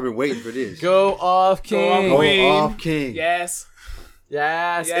go. I've been waiting for this. Go off, Go off, King. Go Queen. off, King. Yes.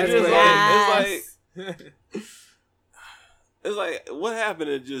 Yes, Yes, it's it's great. like, it's like what happened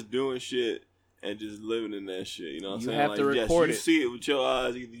to just doing shit and just living in that shit? You know what I'm You saying? have like, to yes, record you it. see it with your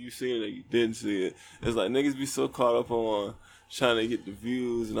eyes, either you seen it or you didn't see it. It's like niggas be so caught up on trying to get the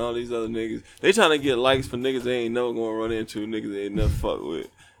views and all these other niggas. They trying to get likes for niggas they ain't never gonna run into, niggas they ain't never fuck with.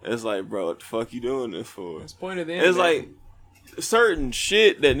 It's like, bro, what the fuck you doing this for? That's the point of the It's internet. like certain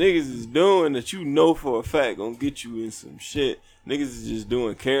shit that niggas is doing that you know for a fact gonna get you in some shit. Niggas is just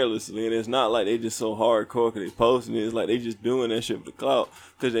doing carelessly, and it's not like they just so hardcore because they posting it. It's like they just doing that shit for the clout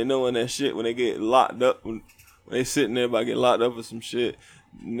because they know when that shit, when they get locked up, when they sitting there about to get locked up for some shit,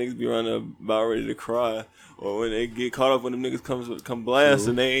 niggas be running about ready to cry. Or when they get caught up when them niggas come blast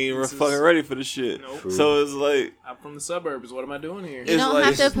and they ain't This is- fucking ready for the shit. Nope. So it's like, I'm from the suburbs. What am I doing here? You It's don't like-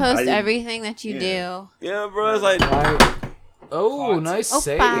 have to I post didn't- everything that you Yeah. yeah, bro, it's like, Oh, nice Oh,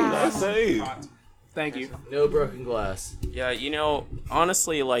 save. wow. I say, Thank you. No broken glass. Yeah, you know,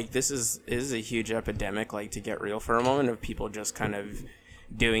 honestly, like this is a huge epidemic. Like to get real for a moment, of people just kind of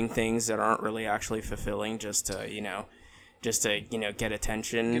doing things that aren't really actually fulfilling, just to get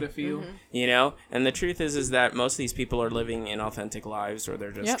attention. Get a feel. You know, and the truth is that most of these people are living inauthentic lives, or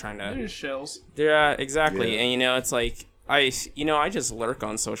they're just Yep. trying They're to. just shells. Yeah, exactly. Yeah. And you know, it's like I just lurk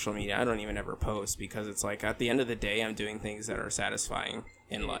on social media. I don't even ever post because it's like at the end of the day, I'm doing things that are satisfying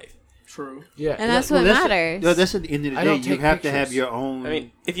in life. True. Yeah, And that's what matters. No, that's at the end of the I day. don't You take have to have pictures. your own. I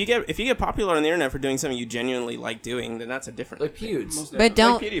mean, if you get popular on the internet for doing something you genuinely like doing, then that's a different. like Pewds. But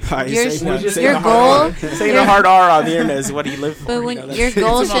don't. PewDiePie. Your- Saying your the goal- hard R. Saying the hard R on the internet is what he lived for. But you when know, your that's-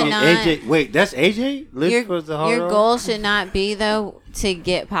 goal should not. AJ, wait, that's AJ. Live for the hard Your R? goal should not be though to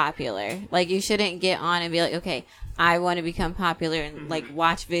get popular. Like you shouldn't get on and be like, okay, I want to become popular and like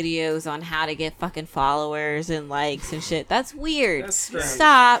watch videos on how to get fucking followers and likes and shit. That's weird. That's strange.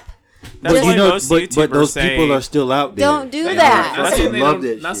 Stop. That's But why you know, most but YouTubers those say, people are still out there. Don't do They that. Not I saying, they love don't,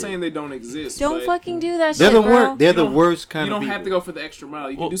 that not shit. saying they don't exist. Don't but fucking do that They're shit, the bro. worst. They're the don't- worst kind You of don't people. have to go for the extra mile.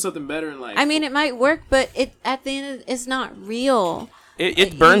 You can do something better in life. I mean, it might work, but it at the end, it's not real. it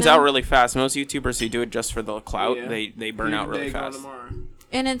you burns know? out really fast. Most YouTubers who do it just for the clout, Yeah. they burn out really Today, gone fast. tomorrow.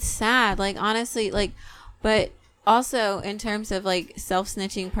 And it's sad, like honestly, like, but also in terms of like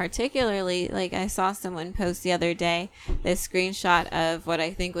self-snitching particularly, like I saw someone post the other day this screenshot of what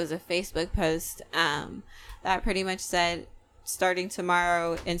I think was a Facebook post that pretty much said, starting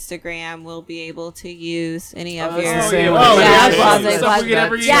tomorrow, Instagram will be able to use any of your that's the same Oh, one. yeah, blah, that's blah, stuff we get blah.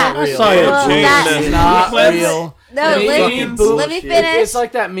 every year. Yeah. I saw it. Well, James, that- It's not Clips. real. No, Any let bullshit. me finish. It's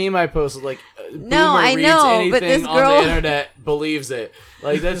like that meme I posted. Like, No, Boomer I reads know, but anything this on girl- the internet believes it.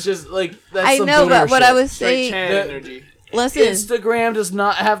 Like that's just like that's I some know, boomer but what shit. I was Straight saying, Chad The- energy. listen, Instagram does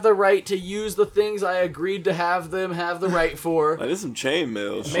not have the right to use the things I agreed to have them have the right for. like, there's some chain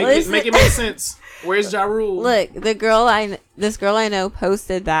mails. Listen. Make it make sense. Where's Ja Rule? look, this girl I know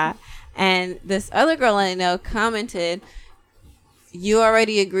posted that, and this other girl I know commented, "You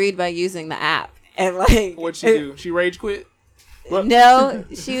already agreed by using the app," and like, What'd she do? She rage quit? No,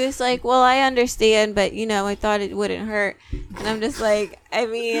 she was like, "Well, I understand, but you know, I thought it wouldn't hurt," and I'm just like, I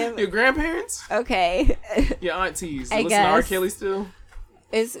mean, Your grandparents? okay, Your aunties? I Listen to R. guess. Kelly still?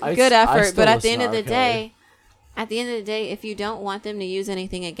 it's I good s- I effort, still but at the listen end to of the R. Kelly. day. At the end of the day, if you don't want them to use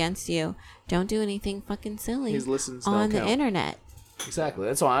anything against you, don't do anything fucking silly His listens on don't the count. internet. Exactly.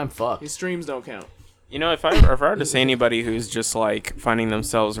 That's why I'm fucked. His streams don't count. You know, if I were to say anybody who's just like finding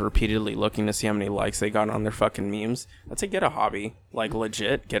themselves repeatedly looking to see how many likes they got on their fucking memes, I'd say get a hobby. Like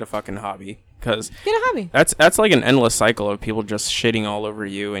legit, get a fucking hobby. Because Get a hobby. that's like an endless cycle of people just shitting all over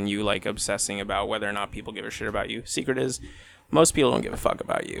you and you like obsessing about whether or not people give a shit about you. Secret is, Most people don't give a fuck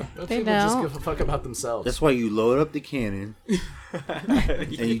about you. Most They people just don't. give a fuck about themselves. That's why you load up the cannon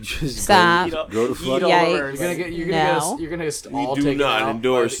and you just Stop. go to fuck. Yikes. You're No. gonna get We all do taken not out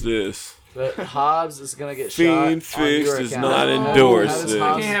endorse by this. the Hobbs is gonna get Fiend shot. on Fix your does account. not How endorse does this.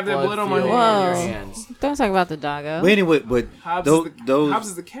 Hobbs' I can't have that blood blood on my feel hands. your Whoa. hands? Don't talk about the doggo. But anyway, but Hobbs those is the, those Hobbs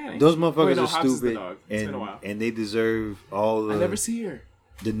is the cat. those motherfuckers Wait, no, are Hobbs is the stupid, dog. It's been a while. and they deserve all I never the see her.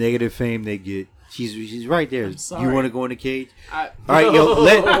 negative fame they get. She's right there. You sorry. want to go in the cage? I, All right, yo,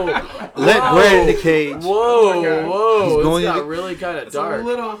 let Brad in the cage. Whoa, God. whoa! He's going It's got to- really kind of it's a dark.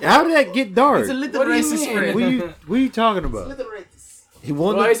 little. How did that get dark? It's a little What do you racist mean? friend. What are you talking about? He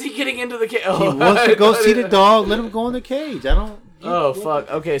wants Why to, is he getting into the cage? he wants to go see the dog. Let him go in the cage. I don't. Oh fuck!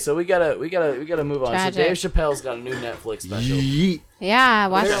 Okay, so we gotta move on. Tragic. So Dave Chappelle's got a new Netflix special. Yeet. Yeah, I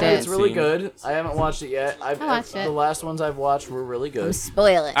watched Apparently it's it. really good. I haven't watched it yet. I watched it. The last ones I've watched were really good.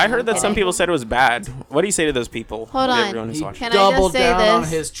 Spoil it. I heard that Okay. some people said it was bad. What do you say to those people? Hold on. Everyone who's watched Can it. I Doubled just say down on this?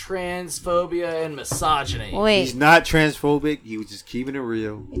 his transphobia and misogyny. Wait. He's not transphobic. He was just keeping it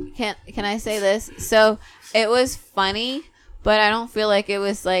real. Can I say this? So it was funny, but I don't feel like it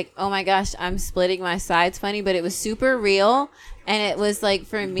was like, oh my gosh, I'm splitting my sides funny, but it was super real. And it was like,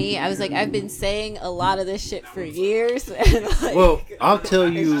 for me, I was like, I've been saying a lot of this shit for years. And like, Well, I'll tell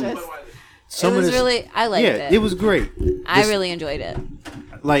you, it's just- some it was of this. really, I liked Yeah, it. it was great. I This- really enjoyed it.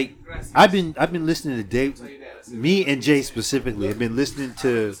 like I've been listening to Dave. Me and Jay specifically have been listening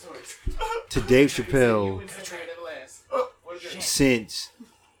to Dave Chappelle since.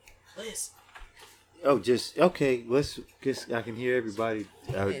 Oh, just okay. Let's. Cause I can hear everybody.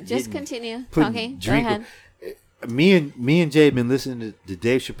 Just getting- continue putting talking. Go drink- ahead. Me and Jay have been listening to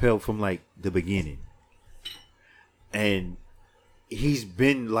Dave Chappelle from like the beginning, and he's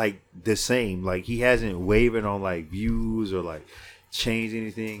been like the same. Like he hasn't wavered on like views or like changed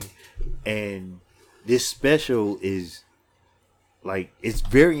anything. And this special is like it's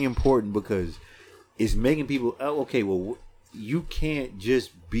very important because it's making people. Oh, okay. Well, you can't just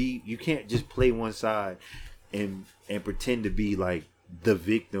play one side and pretend to be like the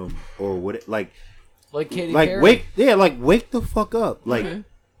victim or what. Like Katy Like Perry. wake the fuck up. Like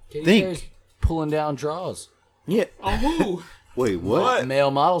Katy think. Perry's pulling down draws. Yeah. Oh, who? Wait, what?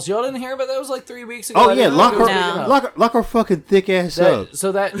 Male models. Y'all didn't hear about that? It was like 3 weeks ago. Oh I yeah, didn't lock know it her, was big enough. lock her fucking thick ass up.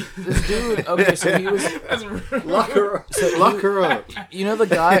 So this dude. Okay, so he was. Lock her up. Lock her up. You know the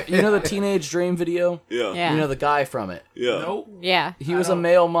guy. You know the Teenage Dream video. Yeah. Yeah. You know the guy from it. Yeah. Nope. Yeah. He was a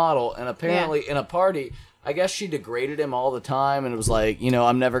male model, and apparently in a party, I guess she degraded him all the time, and it was like,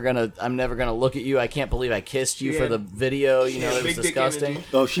 I'm never gonna look at you. I can't believe I kissed you for the video. It was big dick disgusting. energy.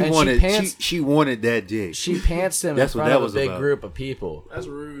 Oh, she And wanted pants- she wanted that dick. She pantsed him in That's what front that of a was big about. group of people, That's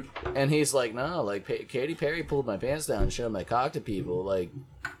rude. and he's like, no, like Katy Perry pulled my pants down and showed my cock to people, like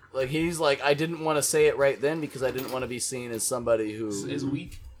he's like, I didn't want to say it right then because I didn't want to be seen as somebody who Is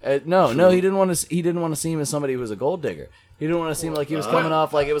weak. No, he didn't want to. He didn't want to seem as somebody who was a gold digger. He didn't want to seem like he was coming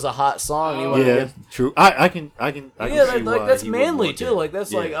off like it was a hot song. And he wanted to Yeah, get, true. I can yeah, see like why that's he wouldn't manly want too. that. Like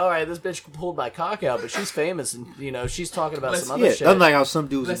that's Yeah. like, all right, this bitch pulled my cock out, but she's famous and she's talking about some other Yeah, shit. unlike how some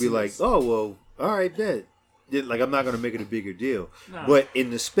dudes would be Bless like, you. oh well, all right, bet. Like I'm not gonna make it a bigger deal. But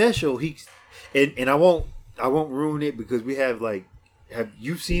in the special, and I won't ruin it because we have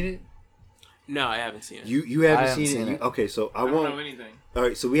you seen it? No, I haven't seen it. You haven't, I haven't seen seen it? it. Okay, so I I don't know won't. anything. All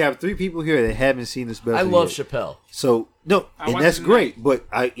right, so we have 3 people here that haven't seen the special. I love yet. Chappelle. So no, I and watched that's it great. But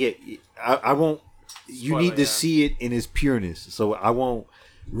I won't. You Spoiler, need to yeah. see it in its pureness. So I won't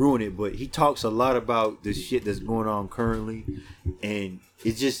ruin it. But he talks a lot about the shit that's going on currently, and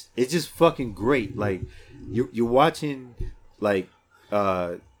it's just fucking great. Like you're watching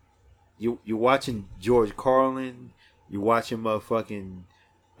you're watching George Carlin. You're watching motherfucking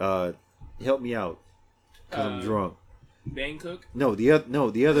help me out because I'm drunk. Bang Cook. No, the other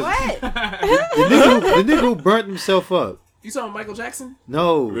What? the nigga who burnt himself up. You saw Michael Jackson?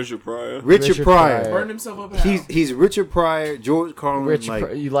 No, Richard Pryor. Richard Pryor. Burned himself up. How? He's Richard Pryor, George Carlin.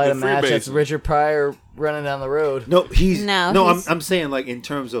 You light a the match. That's Freemason. Richard Pryor running down the road. No, he's No, he's- I'm saying like in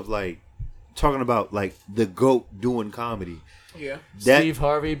terms of like talking about like the GOAT doing comedy. Yeah. That Steve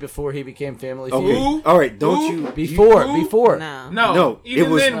Harvey before he became Family okay. Feud. Who? All right, don't Who? you Before. No. No. Even it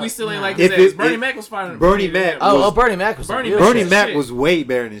was- then, we still ain't like If his ass. it- Bernie if- Mac was fine. Bernie Mac Oh, was- Bernie Mac was Bernie real Mac- Bernie shit. Mac shit. was way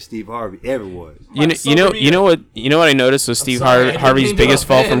better than Steve Harvey ever was. You know, so you know, many- you know what I noticed with Steve sorry, I didn't Harvey's mean to biggest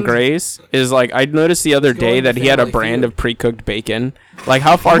fall from offend. grace is like I noticed the other day going that to he had a Family brand Feud. of pre-cooked bacon. Like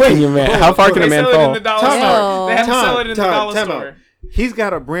how far Wait, can you man? hold How on, far hold can They a man sell it in fall? the dollar Time store. out. They have to sell it in the dollar time store. out. He's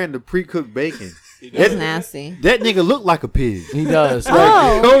got a brand of pre-cooked bacon. That's nasty. That nigga look like a pig. He does.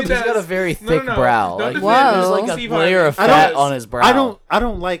 Oh. He's got a very No, thick no, brow. don't Like, defend Whoa. there's like a Steve layer Harvey. of I fat don't- on his brow. I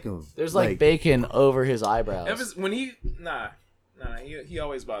don't like him. There's like bacon over his eyebrows. When he Nah, he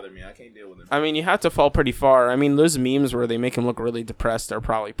always bothered me. I can't deal with him. I mean, you have to fall pretty far. I mean, those memes where they make him look really depressed are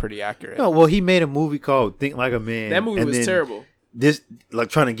probably pretty accurate. No, well, he made a movie called Think Like a Man. That movie and was then terrible. This like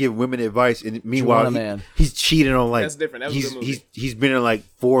trying to give women advice, and meanwhile Juwanna Mann. he's cheating on like That's different. That was a good movie. he's been in like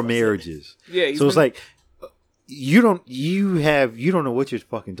 4 marriages. Yeah, So it's like you don't know what you're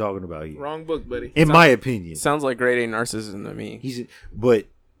fucking talking about here. wrong book, buddy. In my opinion, Sounds like grade A narcissism to me. but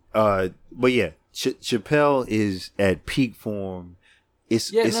yeah, Chappelle is at peak form.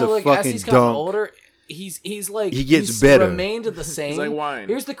 It's a like, fucking as he's gotten dunk. older, he's like He gets he's better. Remained the same. He's like wine.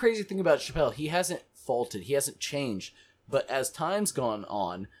 Here's the crazy thing about Chappelle: he hasn't faltered, he hasn't changed. But as time's gone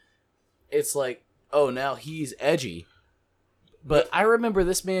on, it's like, oh, now he's edgy. But I remember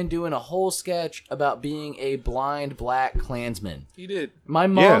this man doing a whole sketch about being a blind black Klansman. He did. My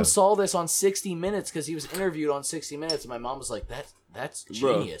mom Yeah. saw this on 60 Minutes because he was interviewed on 60 Minutes, and my mom was like, "That's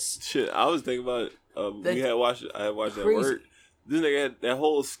genius." Bro, shit, I was thinking about I had watched that crazy. work. This nigga had that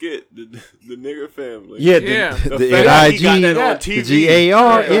whole skit, the nigger family. Yeah, Yeah. the The fact that he got NIG, that on the TV.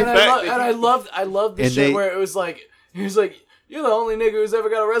 GAR. And it- I loved the And shit they- where it was like, he was like, "You're the only nigga who's ever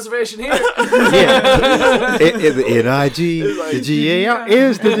got a reservation here." Yeah, the NIG, the GAR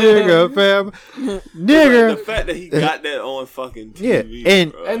is the nigger fam, nigger. The fact that he got that on fucking Yeah, TV,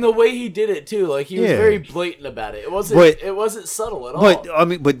 and bro. And the way he did it too, like he was Yeah. very blatant about it. But- It wasn't subtle at all. But I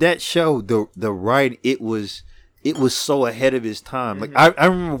mean, but that show, the writing, it was so ahead of his time. Like I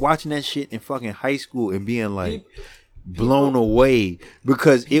remember watching that shit in fucking high school and being like blown away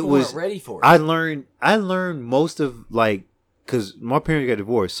because it People was. weren't ready for it. I learned most of like because my parents got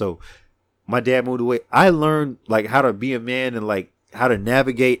divorced, so my dad moved away. I learned like how to be a man and like how to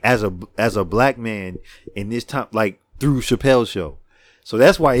navigate as a black man in this time, like through Chappelle's show. So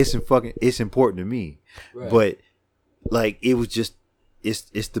that's why it's important to me. Right. But like it was just it's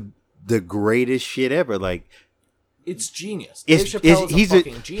the greatest shit ever. Like it's genius. Dave Chappelle is he's a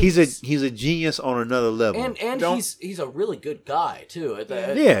fucking genius. he's a genius on another level. and he's a really good guy too.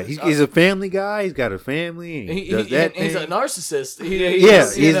 Yeah, he's a family guy. He's got a family. And he does that he's a thing. narcissist.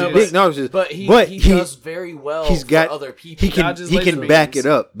 He's a big narcissist. But he does very well he's got, for other people. He can back it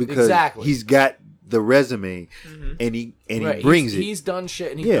up because he's got the resume and he brings it. He's done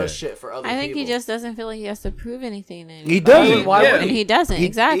shit and he does shit for other people. I think he just doesn't feel like he has to prove anything to anybody. He doesn't. Why would And he doesn't.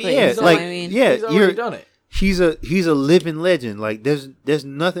 Exactly. Yeah, So, like I mean, yeah, he's already done it. He's a living legend. Like there's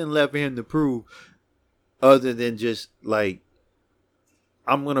nothing left for him to prove other than just like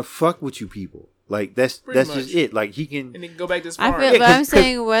I'm gonna fuck with you people. Like that's Pretty just much. it. Like he can. And he can go back this I far. feel, Yeah, but I'm 'cause-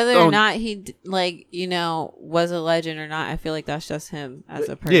 saying whether or um, not he was a legend or not, I feel like that's just him as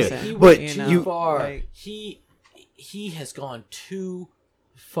a Yeah, person. He but went you too know? far. Like, He has gone too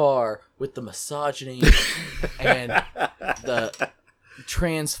far with the misogyny and the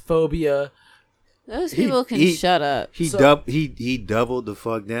transphobia. those He- people can he- shut up. He So- he doubled the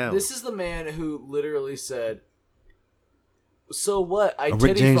fuck down. This is the man who literally said, "So what? I I'm Rick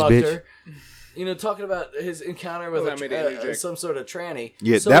titty James, fucked bitch." her." You know, talking about his encounter with Oh, I made that interject. some sort of tranny.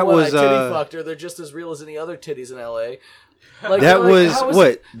 Yeah, so that what? was, I titty fucked her. They're just as real as any other titties in LA. Like, That was how is what?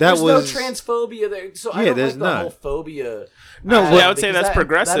 it- That there's was- no transphobia there. So I Yeah, don't there's like the not. whole phobia. No, aspect, Yeah, I would say because that's that-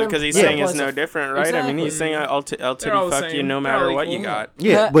 progressive that because he's implies saying it's a- no different, right? I mean, he's saying I'll titty all the fuck you same. no They're matter all what you equal. got.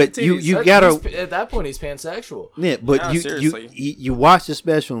 yeah, but you That- gotta he's- at that point he's pansexual. yeah, but No, you seriously. you watch the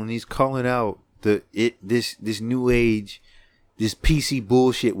special and he's calling out this new age, this PC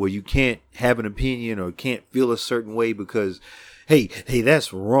bullshit where you can't have an opinion or can't feel a certain way because hey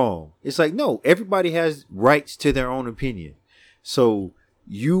that's wrong. It's like no, everybody has rights to their own opinion, so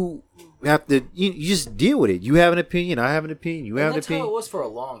you have to you just deal with it. You have an opinion, I have an opinion, you have an That's how it opinion. was for a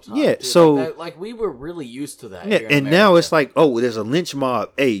long time. Yeah, dude. so- like we were really used to that. Yeah, here in and now America. it's like, oh, there's a lynch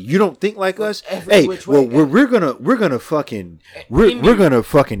mob. Hey, you don't think like us? every Hey, which well, way. we're gonna fucking we're gonna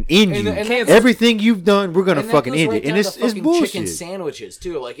fucking end And- you. and that's- Everything you've done, we're gonna And that fucking goes end right it. And down it's to fucking bullshit. Chicken sandwiches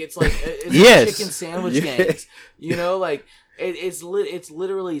too. Like it's like it's Yes. like chicken sandwich Yeah. gangs. You know, like it's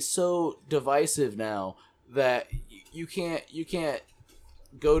literally so divisive now that you can't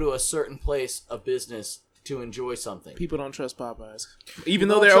go to a certain place of business to enjoy something. People don't trust Popeyes, even People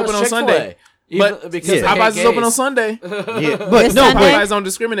though they're don't open on trust Sunday. Chick-fil-A, But because Yeah. they Popeyes hate is open gays. on Sunday. Yeah, but This no, Sunday? Popeyes don't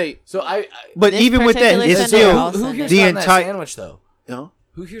discriminate. So but This even with that, particular it's Sunday still or all who Sunday? here's the gotten that entire. sandwich though? No,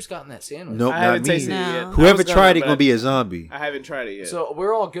 Who here's gotten that sandwich? nope, I not haven't me. tasted it No. yet. I Whoever was tried it but gonna be a zombie. I haven't tried it yet. So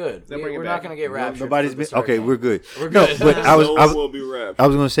we're all good. They'll bring it We're back. not gonna get raptured. Nobody's for been this okay. hurricane. We're good. We're No, good. but I no one was will be rapped. I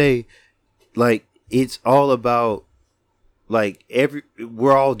was gonna say, like, it's all about, like,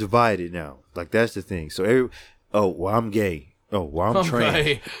 we're all divided now. Like, that's the thing. So oh, well, I'm gay. Oh, well, I'm trans.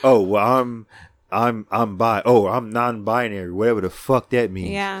 gay. Oh, well, I'm bi. Oh, I'm non-binary. Whatever the fuck that means.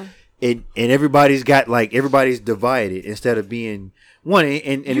 Yeah. and everybody's got like everybody's divided instead of being one.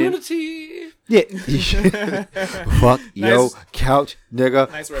 And Unity. yeah, fuck yo Nice. couch nigga.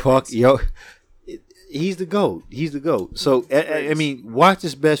 Nice Fuck reference. yo. He's the GOAT. He's the GOAT. So I mean, watch the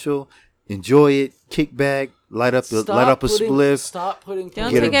special, enjoy it, kick back, light up a spliff, Stop putting.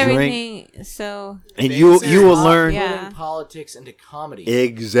 Don't Get a take drink. everything so. and you will Stop learn Yeah. putting politics into comedy.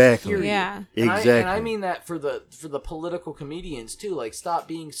 exactly. Period. Yeah. Exactly. And I mean that for the political comedians too. Like, stop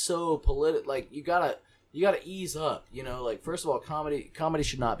being so political. Like, you gotta ease up. You know, like, first of all, comedy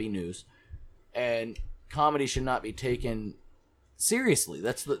should not be news, and comedy should not be taken seriously.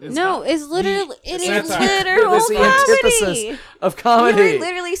 That's the No, it's literally it is satire. literal It's the antithesis comedy. of comedy. You're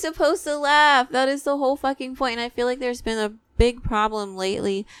literally supposed to laugh. That is the whole fucking point. And I feel like there's been a big problem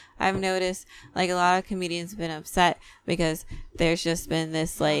lately. I've noticed like a lot of comedians have been upset because there's just been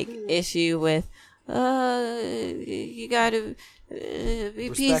this like issue with you gotta be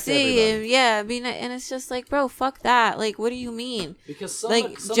Respect PC everybody. and yeah, be and it's just like, bro, fuck that. Like, what do you mean? Because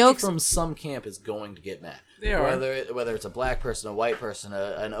Like, somebody jokes- from some camp is going to get mad. They are. Whether it's a black person, a white person,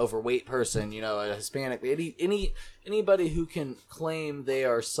 an overweight person, you know, a Hispanic, anybody who can claim they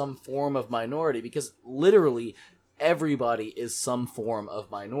are some form of minority, because literally everybody is some form of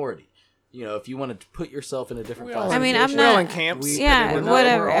minority. You know, if you want to put yourself in a different We all- classification, I mean, I'm We're all not in camps. Yeah, we're not-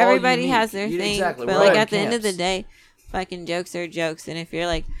 whatever. we're all Everybody unique. has their Yeah, thing, exactly. but We're all like in at the end of the camps. day, fucking jokes are jokes, and if you're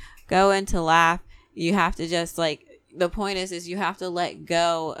like going to laugh, you have to just like. The point is you have to let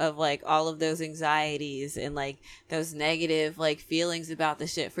go of like all of those anxieties and like those negative like feelings about the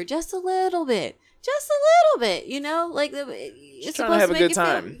shit for just a little bit, you know, like it's trying to supposed have to a make good you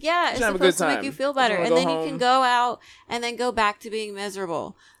time. feel, yeah, it's Just have a good supposed to make time. you feel Just better, wanna and go then you home. can go out and then go back to being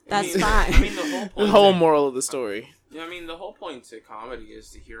miserable. That's fine. I mean, the whole The point. whole moral of the story. I mean, the whole point to comedy is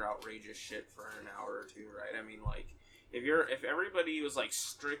to hear outrageous shit for an hour or two, right? I mean, like, if everybody was like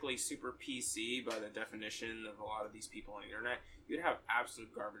strictly super PC by the definition of a lot of these people on the internet, you'd have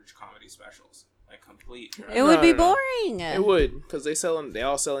absolute garbage comedy specials, like complete. It would be no. boring. It would, because they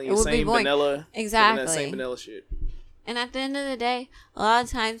all selling It you would be same boring. vanilla. Exactly. That same vanilla shit. And at the end of the day, a lot of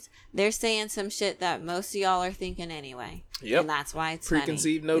times they're saying some shit that most of y'all are thinking anyway. Yep. And that's why it's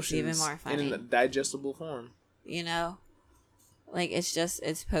Preconceived funny. notions It's even more funny. in a digestible form. You know? Like,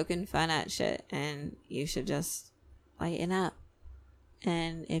 it's poking fun at shit, and you should just lighten up.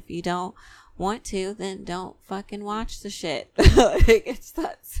 And if you don't want to, then don't fucking watch the shit. Like, it's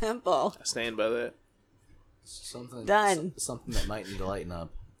that simple. I stand by that. something Done. something that might need to lighten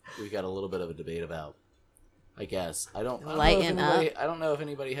up. We got a little bit of a debate about. I guess I don't Lighten know if anybody, I don't know if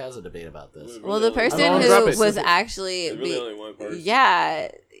anybody has a debate about this. Well, the person don't drop it. who was actually, There's really only one person. yeah,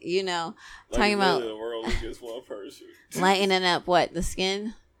 you know, talking about the world is just one person. lightening up what, the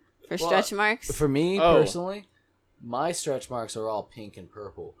skin for Well, stretch marks? For me Oh. personally, my stretch marks are all pink and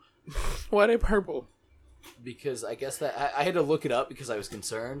purple Why they purple? because I guess that I had to look it up because I was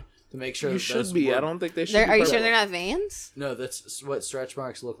concerned to make sure. You that those should be. were- I don't think they should. They're, be are you purple. sure they're not veins? No, that's what stretch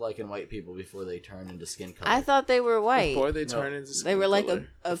marks look like in white people before they turn into skin color. I thought they were white. Before they No. turn into They skin were like color.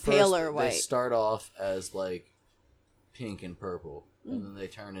 a First, paler They white. start off as like pink and purple, and then they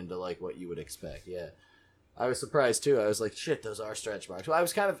turn into like what you would expect. Yeah, I was surprised too. I was like, "Shit, those are stretch marks." Well, I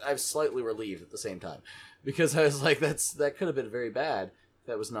was slightly relieved at the same time because I was like, that could have been very bad.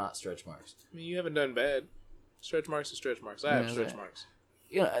 That was not stretch marks. I mean, you haven't done bad. Stretch marks are stretch marks. I have Yeah, stretch okay. marks.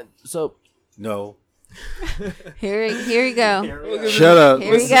 You know, so No. Here we go. Shut up.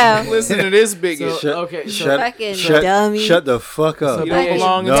 Here we go. Listen to this bigot. So- okay, so- shut, Fucking shut, dummy. shut the fuck up. You don't Okay.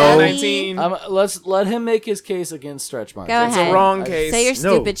 belong in No. 2019. let's let him make his case against stretch marks. Go It's ahead. a wrong I- case. Say your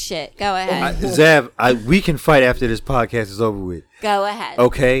No. stupid shit. Go ahead. Zav, we can fight after this podcast is over with. Go ahead.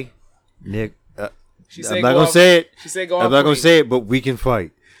 Okay, Nick. She said I'm not go gonna off- say it. She said go I'm off not gonna free. say it, but we can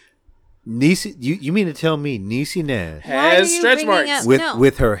fight. Niecy, you mean to tell me Niecy Nash Why are Has you stretch bringing marks. up- with no.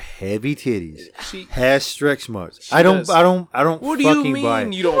 with her heavy titties She- has stretch marks? She I don't does. What What do you fucking buy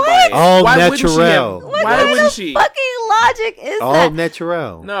mean it. you don't buy it? All Why wouldn't she have- natural. What Why kind wouldn't of she? fucking logic is All that?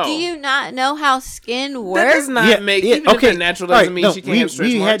 natural. No. Do you not know how skin That works? does not make. Even if they're natural All doesn't right, mean no, she can't have stretch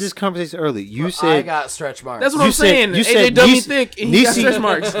we marks. had this conversation earlier. You I said got stretch marks. That's what you I'm said- saying. you AJ said dummy Niecy- thick and he got Niecy- stretch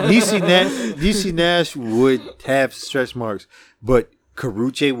marks. Niecy Nash would have stretch marks, but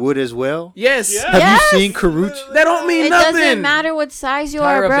Karuche would as well. Yes. Have Yes. you seen Karuche? That don't mean It nothing. doesn't matter what size you Tyra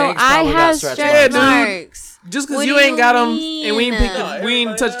are, bro. Banks I probably got have stretch stretch marks. Yeah, dude. marks. Just because What you do ain't you got them and we mean?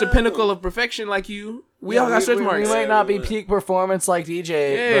 ain't touched the pinnacle of perfection like you. We all got stretch we marks. might not be peak performance like DJ,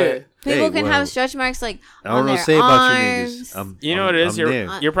 Yeah. People Hey, can well, have stretch marks like I don't on know their what to say about you arms. niggas. You know what it is? I'm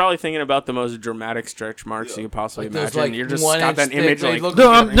there. You're probably thinking about the most dramatic stretch marks you could possibly Like those, imagine. like, You're just 1 got inch that thick, image they like look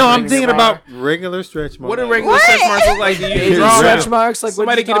No, I'm in thinking your about eye. regular stretch marks. What do regular stretch marks look like to you? Baby Draw it stretch out. marks, like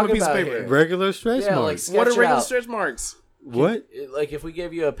Somebody what get him a you piece of talking paper. about Regular stretch Yeah, like marks. What are sketch it regular out. stretch marks? What? Like if we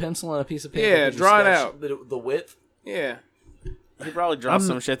gave you a pencil and a piece of paper, Yeah, could you draw it sketch out. the width. Yeah. You could probably draw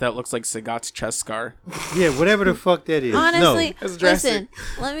some shit that looks like Sagat's chest scar. Yeah, whatever the fuck that is. Honestly, That's drastic. listen.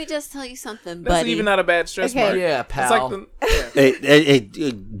 Let me just tell you something, That's buddy. even not a bad stretch Okay. mark. Yeah, It's pal. like the Hey,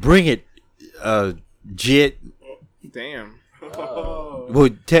 bring it, Jit. damn. Well,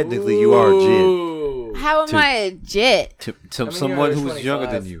 technically, you are Jit. Ooh. How am To- I a jit? To you're someone only who's younger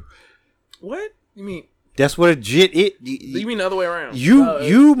 25. than you. What? You mean? That's what a Jit is. You mean the other way around? You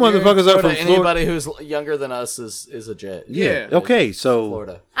You're motherfuckers are from Florida. Anybody who's younger than us is a jet. Yeah. Yeah. Okay, so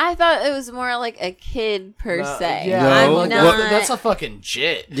Florida. I thought it was more like a kid per se. Yeah, No, like, I'm not. that's a fucking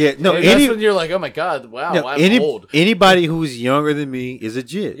jet. yeah, no. Like, Any that's when you're like, oh my god, wow, no, I'm old. anybody who's younger than me is a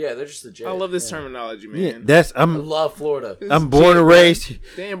Jit. Yeah, they're just a jet. I love this yeah. terminology, man. Yeah, that's I I'm love Florida. I'm born and raised.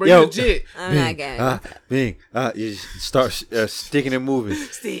 Damn, bro, Yo. you legit. I'm not going. Bing, you start sticking and moving.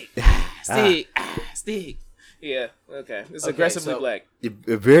 Stick, stick. Yeah, okay. It's Okay, aggressively so- black.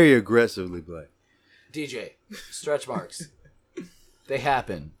 Very aggressively black. DJ, stretch marks. They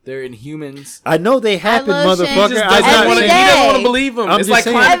happen. They're in humans. I know they happen, lotion. motherfucker. He just I'm doesn't not wanna- Every he saying. doesn't want day. to believe him. I'm It's just like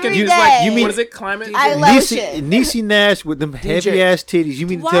saying. climate Every confusion. Like, day. You mean- what is it? Climate? I Niecy, lotion. Niecy Nash with them heavy ass titties. You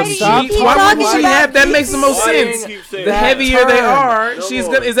mean to Why tell do me you stop? keep Why talking would she about have? That makes the most Why do you sense. keep saying The that? heavier they term. are, No she's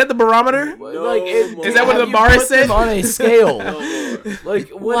more. gonna. Is that the barometer? Like, Is that what have the you bar put said? them on a scale? Like,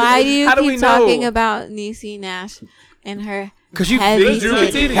 what, Why do you How do we keep talking know? about Niecy Nash and her 'Cause you heavy Big droopy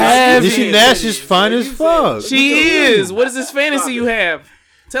titties? titties. Heavy Niecy Nash is fine as fuck. She is. What is this fantasy you have?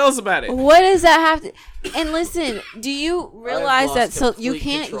 Tell us about it. What does that have to? And listen, do you realize lost that so you complete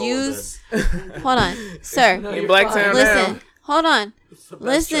can't control of use? Hold on, sir. In Blacktown Listen, now. hold on. That's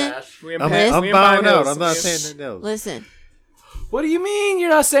Listen, trash. We in I'm Pine- we in bowing Pine out. Hills. I'm not We in- saying nothing else. listen. What do you mean you're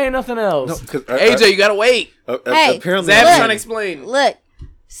not saying nothing else? No, 'cause AJ, you gotta wait. Hey, apparently, Zab's Look. trying to explain. Look,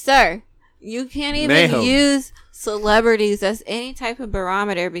 sir, you can't even Mayhem. use celebrities as any type of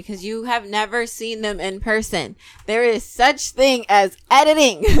barometer because you have never seen them in person. There is such thing as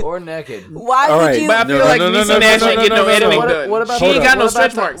editing. Or naked. Why All would right. you? But I feel No, like no, no, Niecy no, Nash no, ain't no, getting no, no no, editing no. done. What about she ain't got no what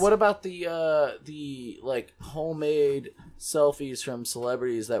stretch about marks. What about the like homemade selfies from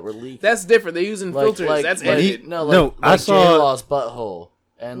celebrities that were leaked? That's different. They're using filters. That's edited. No, I saw- J-Law's butthole.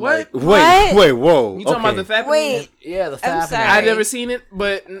 And What? like, What? Wait, whoa. You talking about the okay. fapping? Wait, yeah, the I'm fapping. sorry. I've never seen it,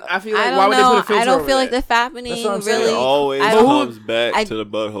 but I feel like I why don't would they know. put a filter I don't over feel like that? the fappening That's what I'm saying. really. It always I don't- comes back I- to the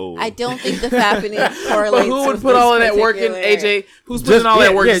butthole. I don't think the fappening correlates. But who would with put all of this that work in, particular- AJ? Who's putting all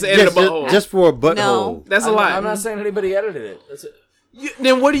that work to edit a butthole? just for a butthole. No. That's a I'm, lie. I'm not saying anybody edited it. That's it.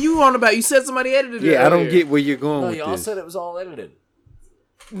 Then what are you on about? You said somebody edited it. Yeah, I don't earlier. get where you're going No, with y'all this. said it was all edited.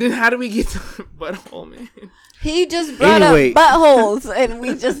 Then how do we get to butthole, man? He just brought Anyway. up buttholes, and we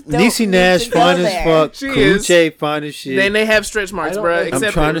just don't Niecy need Nash, to go fine as there. fuck. She is. Kaluche, fine as shit. Then they have stretch marks, I don't bro. think- I'm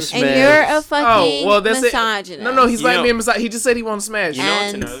Accept trying it. to smash. And you're a fucking Oh, well, that's it. misogynist. No, he's You like know- me a misogynist. He just said he wants to smash. You know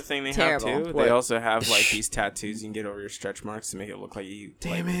what's And another thing they terrible. have too? What? They also have like these tattoos you can get over your stretch marks to make it look like you.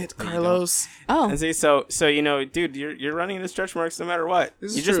 Damn like, it, like you Carlos. Oh, And see, so you know, dude, you're running the stretch marks no matter what.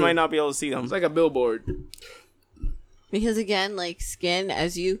 This You is just true. might not be able to see them. It's like a billboard. because again, like skin,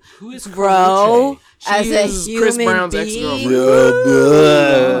 as you Who is grow She as a is human Chris Brown's being,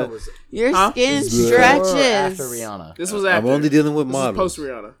 Bruh, Was it your Huh? skin before or after stretches. Rihanna? This was I'm after. only dealing with This is models. post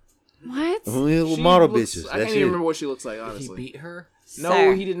Rihanna. What? I'm only dealing with She model looks- bitches. I That's can't even it. remember what she looks like, Did he honestly. beat her? No,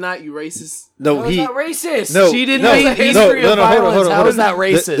 Sir. he did not. You racist. No, That was he. not racist. No, She didn't no, beat- no, history no, of no, hold on, violence. hold on. How hold is on. that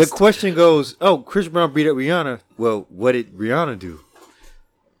racist? The question goes, oh, Chris Brown beat up Rihanna. Well, what did Rihanna do?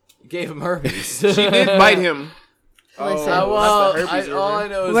 Gave him herpes. She did bite him. Listen. well, That's the herpes all rumor. I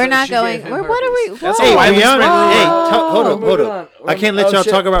know is We're that not she gave going. him What are we? herpes. That's whoa. a Hey, widely Rihanna. spread Hey, rumor. hold up, hold moving up. on. I can't let Oh, y'all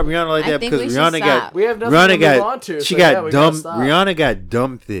shit. talk about Rihanna like I that think because we should Rihanna got stop. We have nothing Rihanna to move on got to, she so yeah, got we gotta dumb. stop. Rihanna got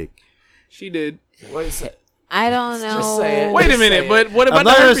dumb thick. She did. What is it? I don't know. Just say it. Wait a Just minute, say but what about I'm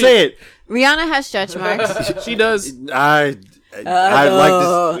not the gonna herpes? say it. Rihanna has stretch marks. She does. I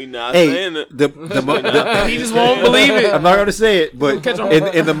like We not this. Hey, saying it. the He just won't believe it. I'm not gonna say it, but Catch on. in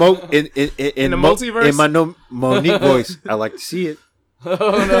the the multiverse? in my Monique voice, I like to see it. Oh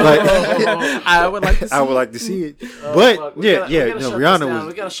no! Like, I would like to see. I would like to see it, Oh, but fuck. We yeah, gotta- yeah. we gotta No, shut Rihanna this down. We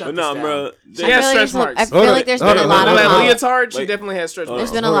was. gotta shut But this no, down. bro. She I has feel like stretch there's- marks. I Hold feel on, like there's hold been a on, lot hold of on, That hold on. hollering. leotard, she Wait. definitely has stretch There's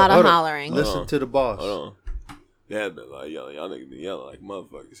marks. been a lot of Hold on. hollering. Listen to the boss. Hold on. They had been like yelling. Y'all niggas been yelling like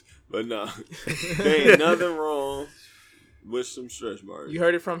motherfuckers. But nah, there ain't nothing wrong with some stretch marks. You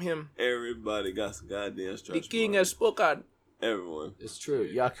heard it from him. Everybody got some goddamn stretch marks. The king has spoken. Everyone. It's true.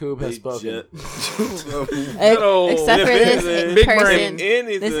 Yakub has spoken. Except for this Big person, brain.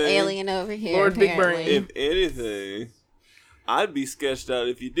 this alien over here. Lord Big Brain. apparently. If anything, I'd be sketched out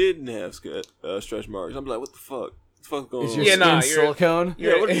if you didn't have stretch marks. I'm like, what the fuck? What the fuck going Is on? your Yeah, skin nah, silicone?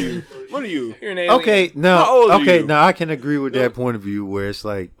 Yeah, what are you? What are you? You're an alien. Okay, How no, old are okay, you? now I can agree with that point of view where it's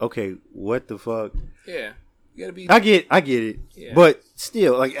like, okay, what the fuck? Yeah. You gotta be. I get it, Yeah. but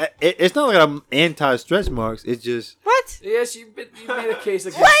still, like, it's not like I'm anti-stretch marks. It's just What? Yes, you made a case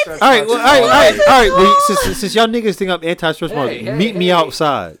against What? stretch all right. marks. Well, all right. Well, since y'all niggas think I'm anti-stretch marks, Hey, meet me hey.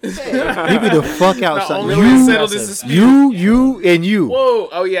 outside. Meet me the fuck Not outside. only way to settle this dispute. You, and you. Whoa.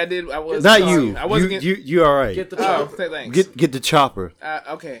 Oh yeah, I did. I was. Not sorry. you. I wasn't. You all right? Get the Oh, chopper. thanks. Get the chopper.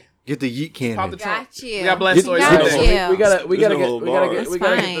 Okay. Get the yeet cannon. Pop the trunk. Got you. We got blessed Get- stories Got today. you. We gotta There's get no whole bar. we That's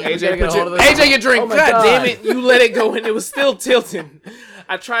gotta fine. get AJ, get a hold of this. AJ, your drink. Oh my God God. damn it! You let it go and it was still tilting.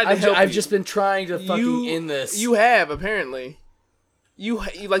 I tried to help I've you. just been trying to fucking end this. You have apparently. You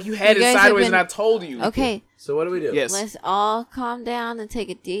had You it guys have sideways, been- and I told you. Okay, So what do we do? Yes. let's all calm down and take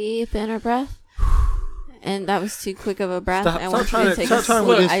a deep inner breath. And that was too quick of a breath. Stop- I stop want trying you to- to take stop a trying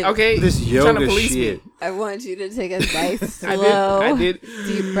slow. with this- Okay. This You're trying to yoga police shit. me. I want you to take a nice, I slow, did.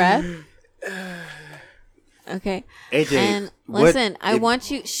 deep breath. Okay. AJ, And what listen, I if-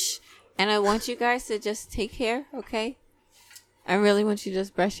 want you, and I want you guys to just take care, okay? I really want you to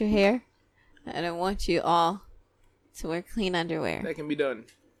just brush your hair, and I want you all to wear clean underwear. That can be done.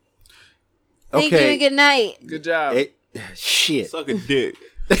 Thank you and good night. Good job. Shit. Suck a dick.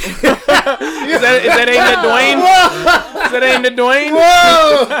 Is that aimed at Dwayne? Is that aimed at Dwayne?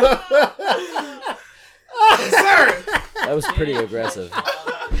 That was pretty aggressive.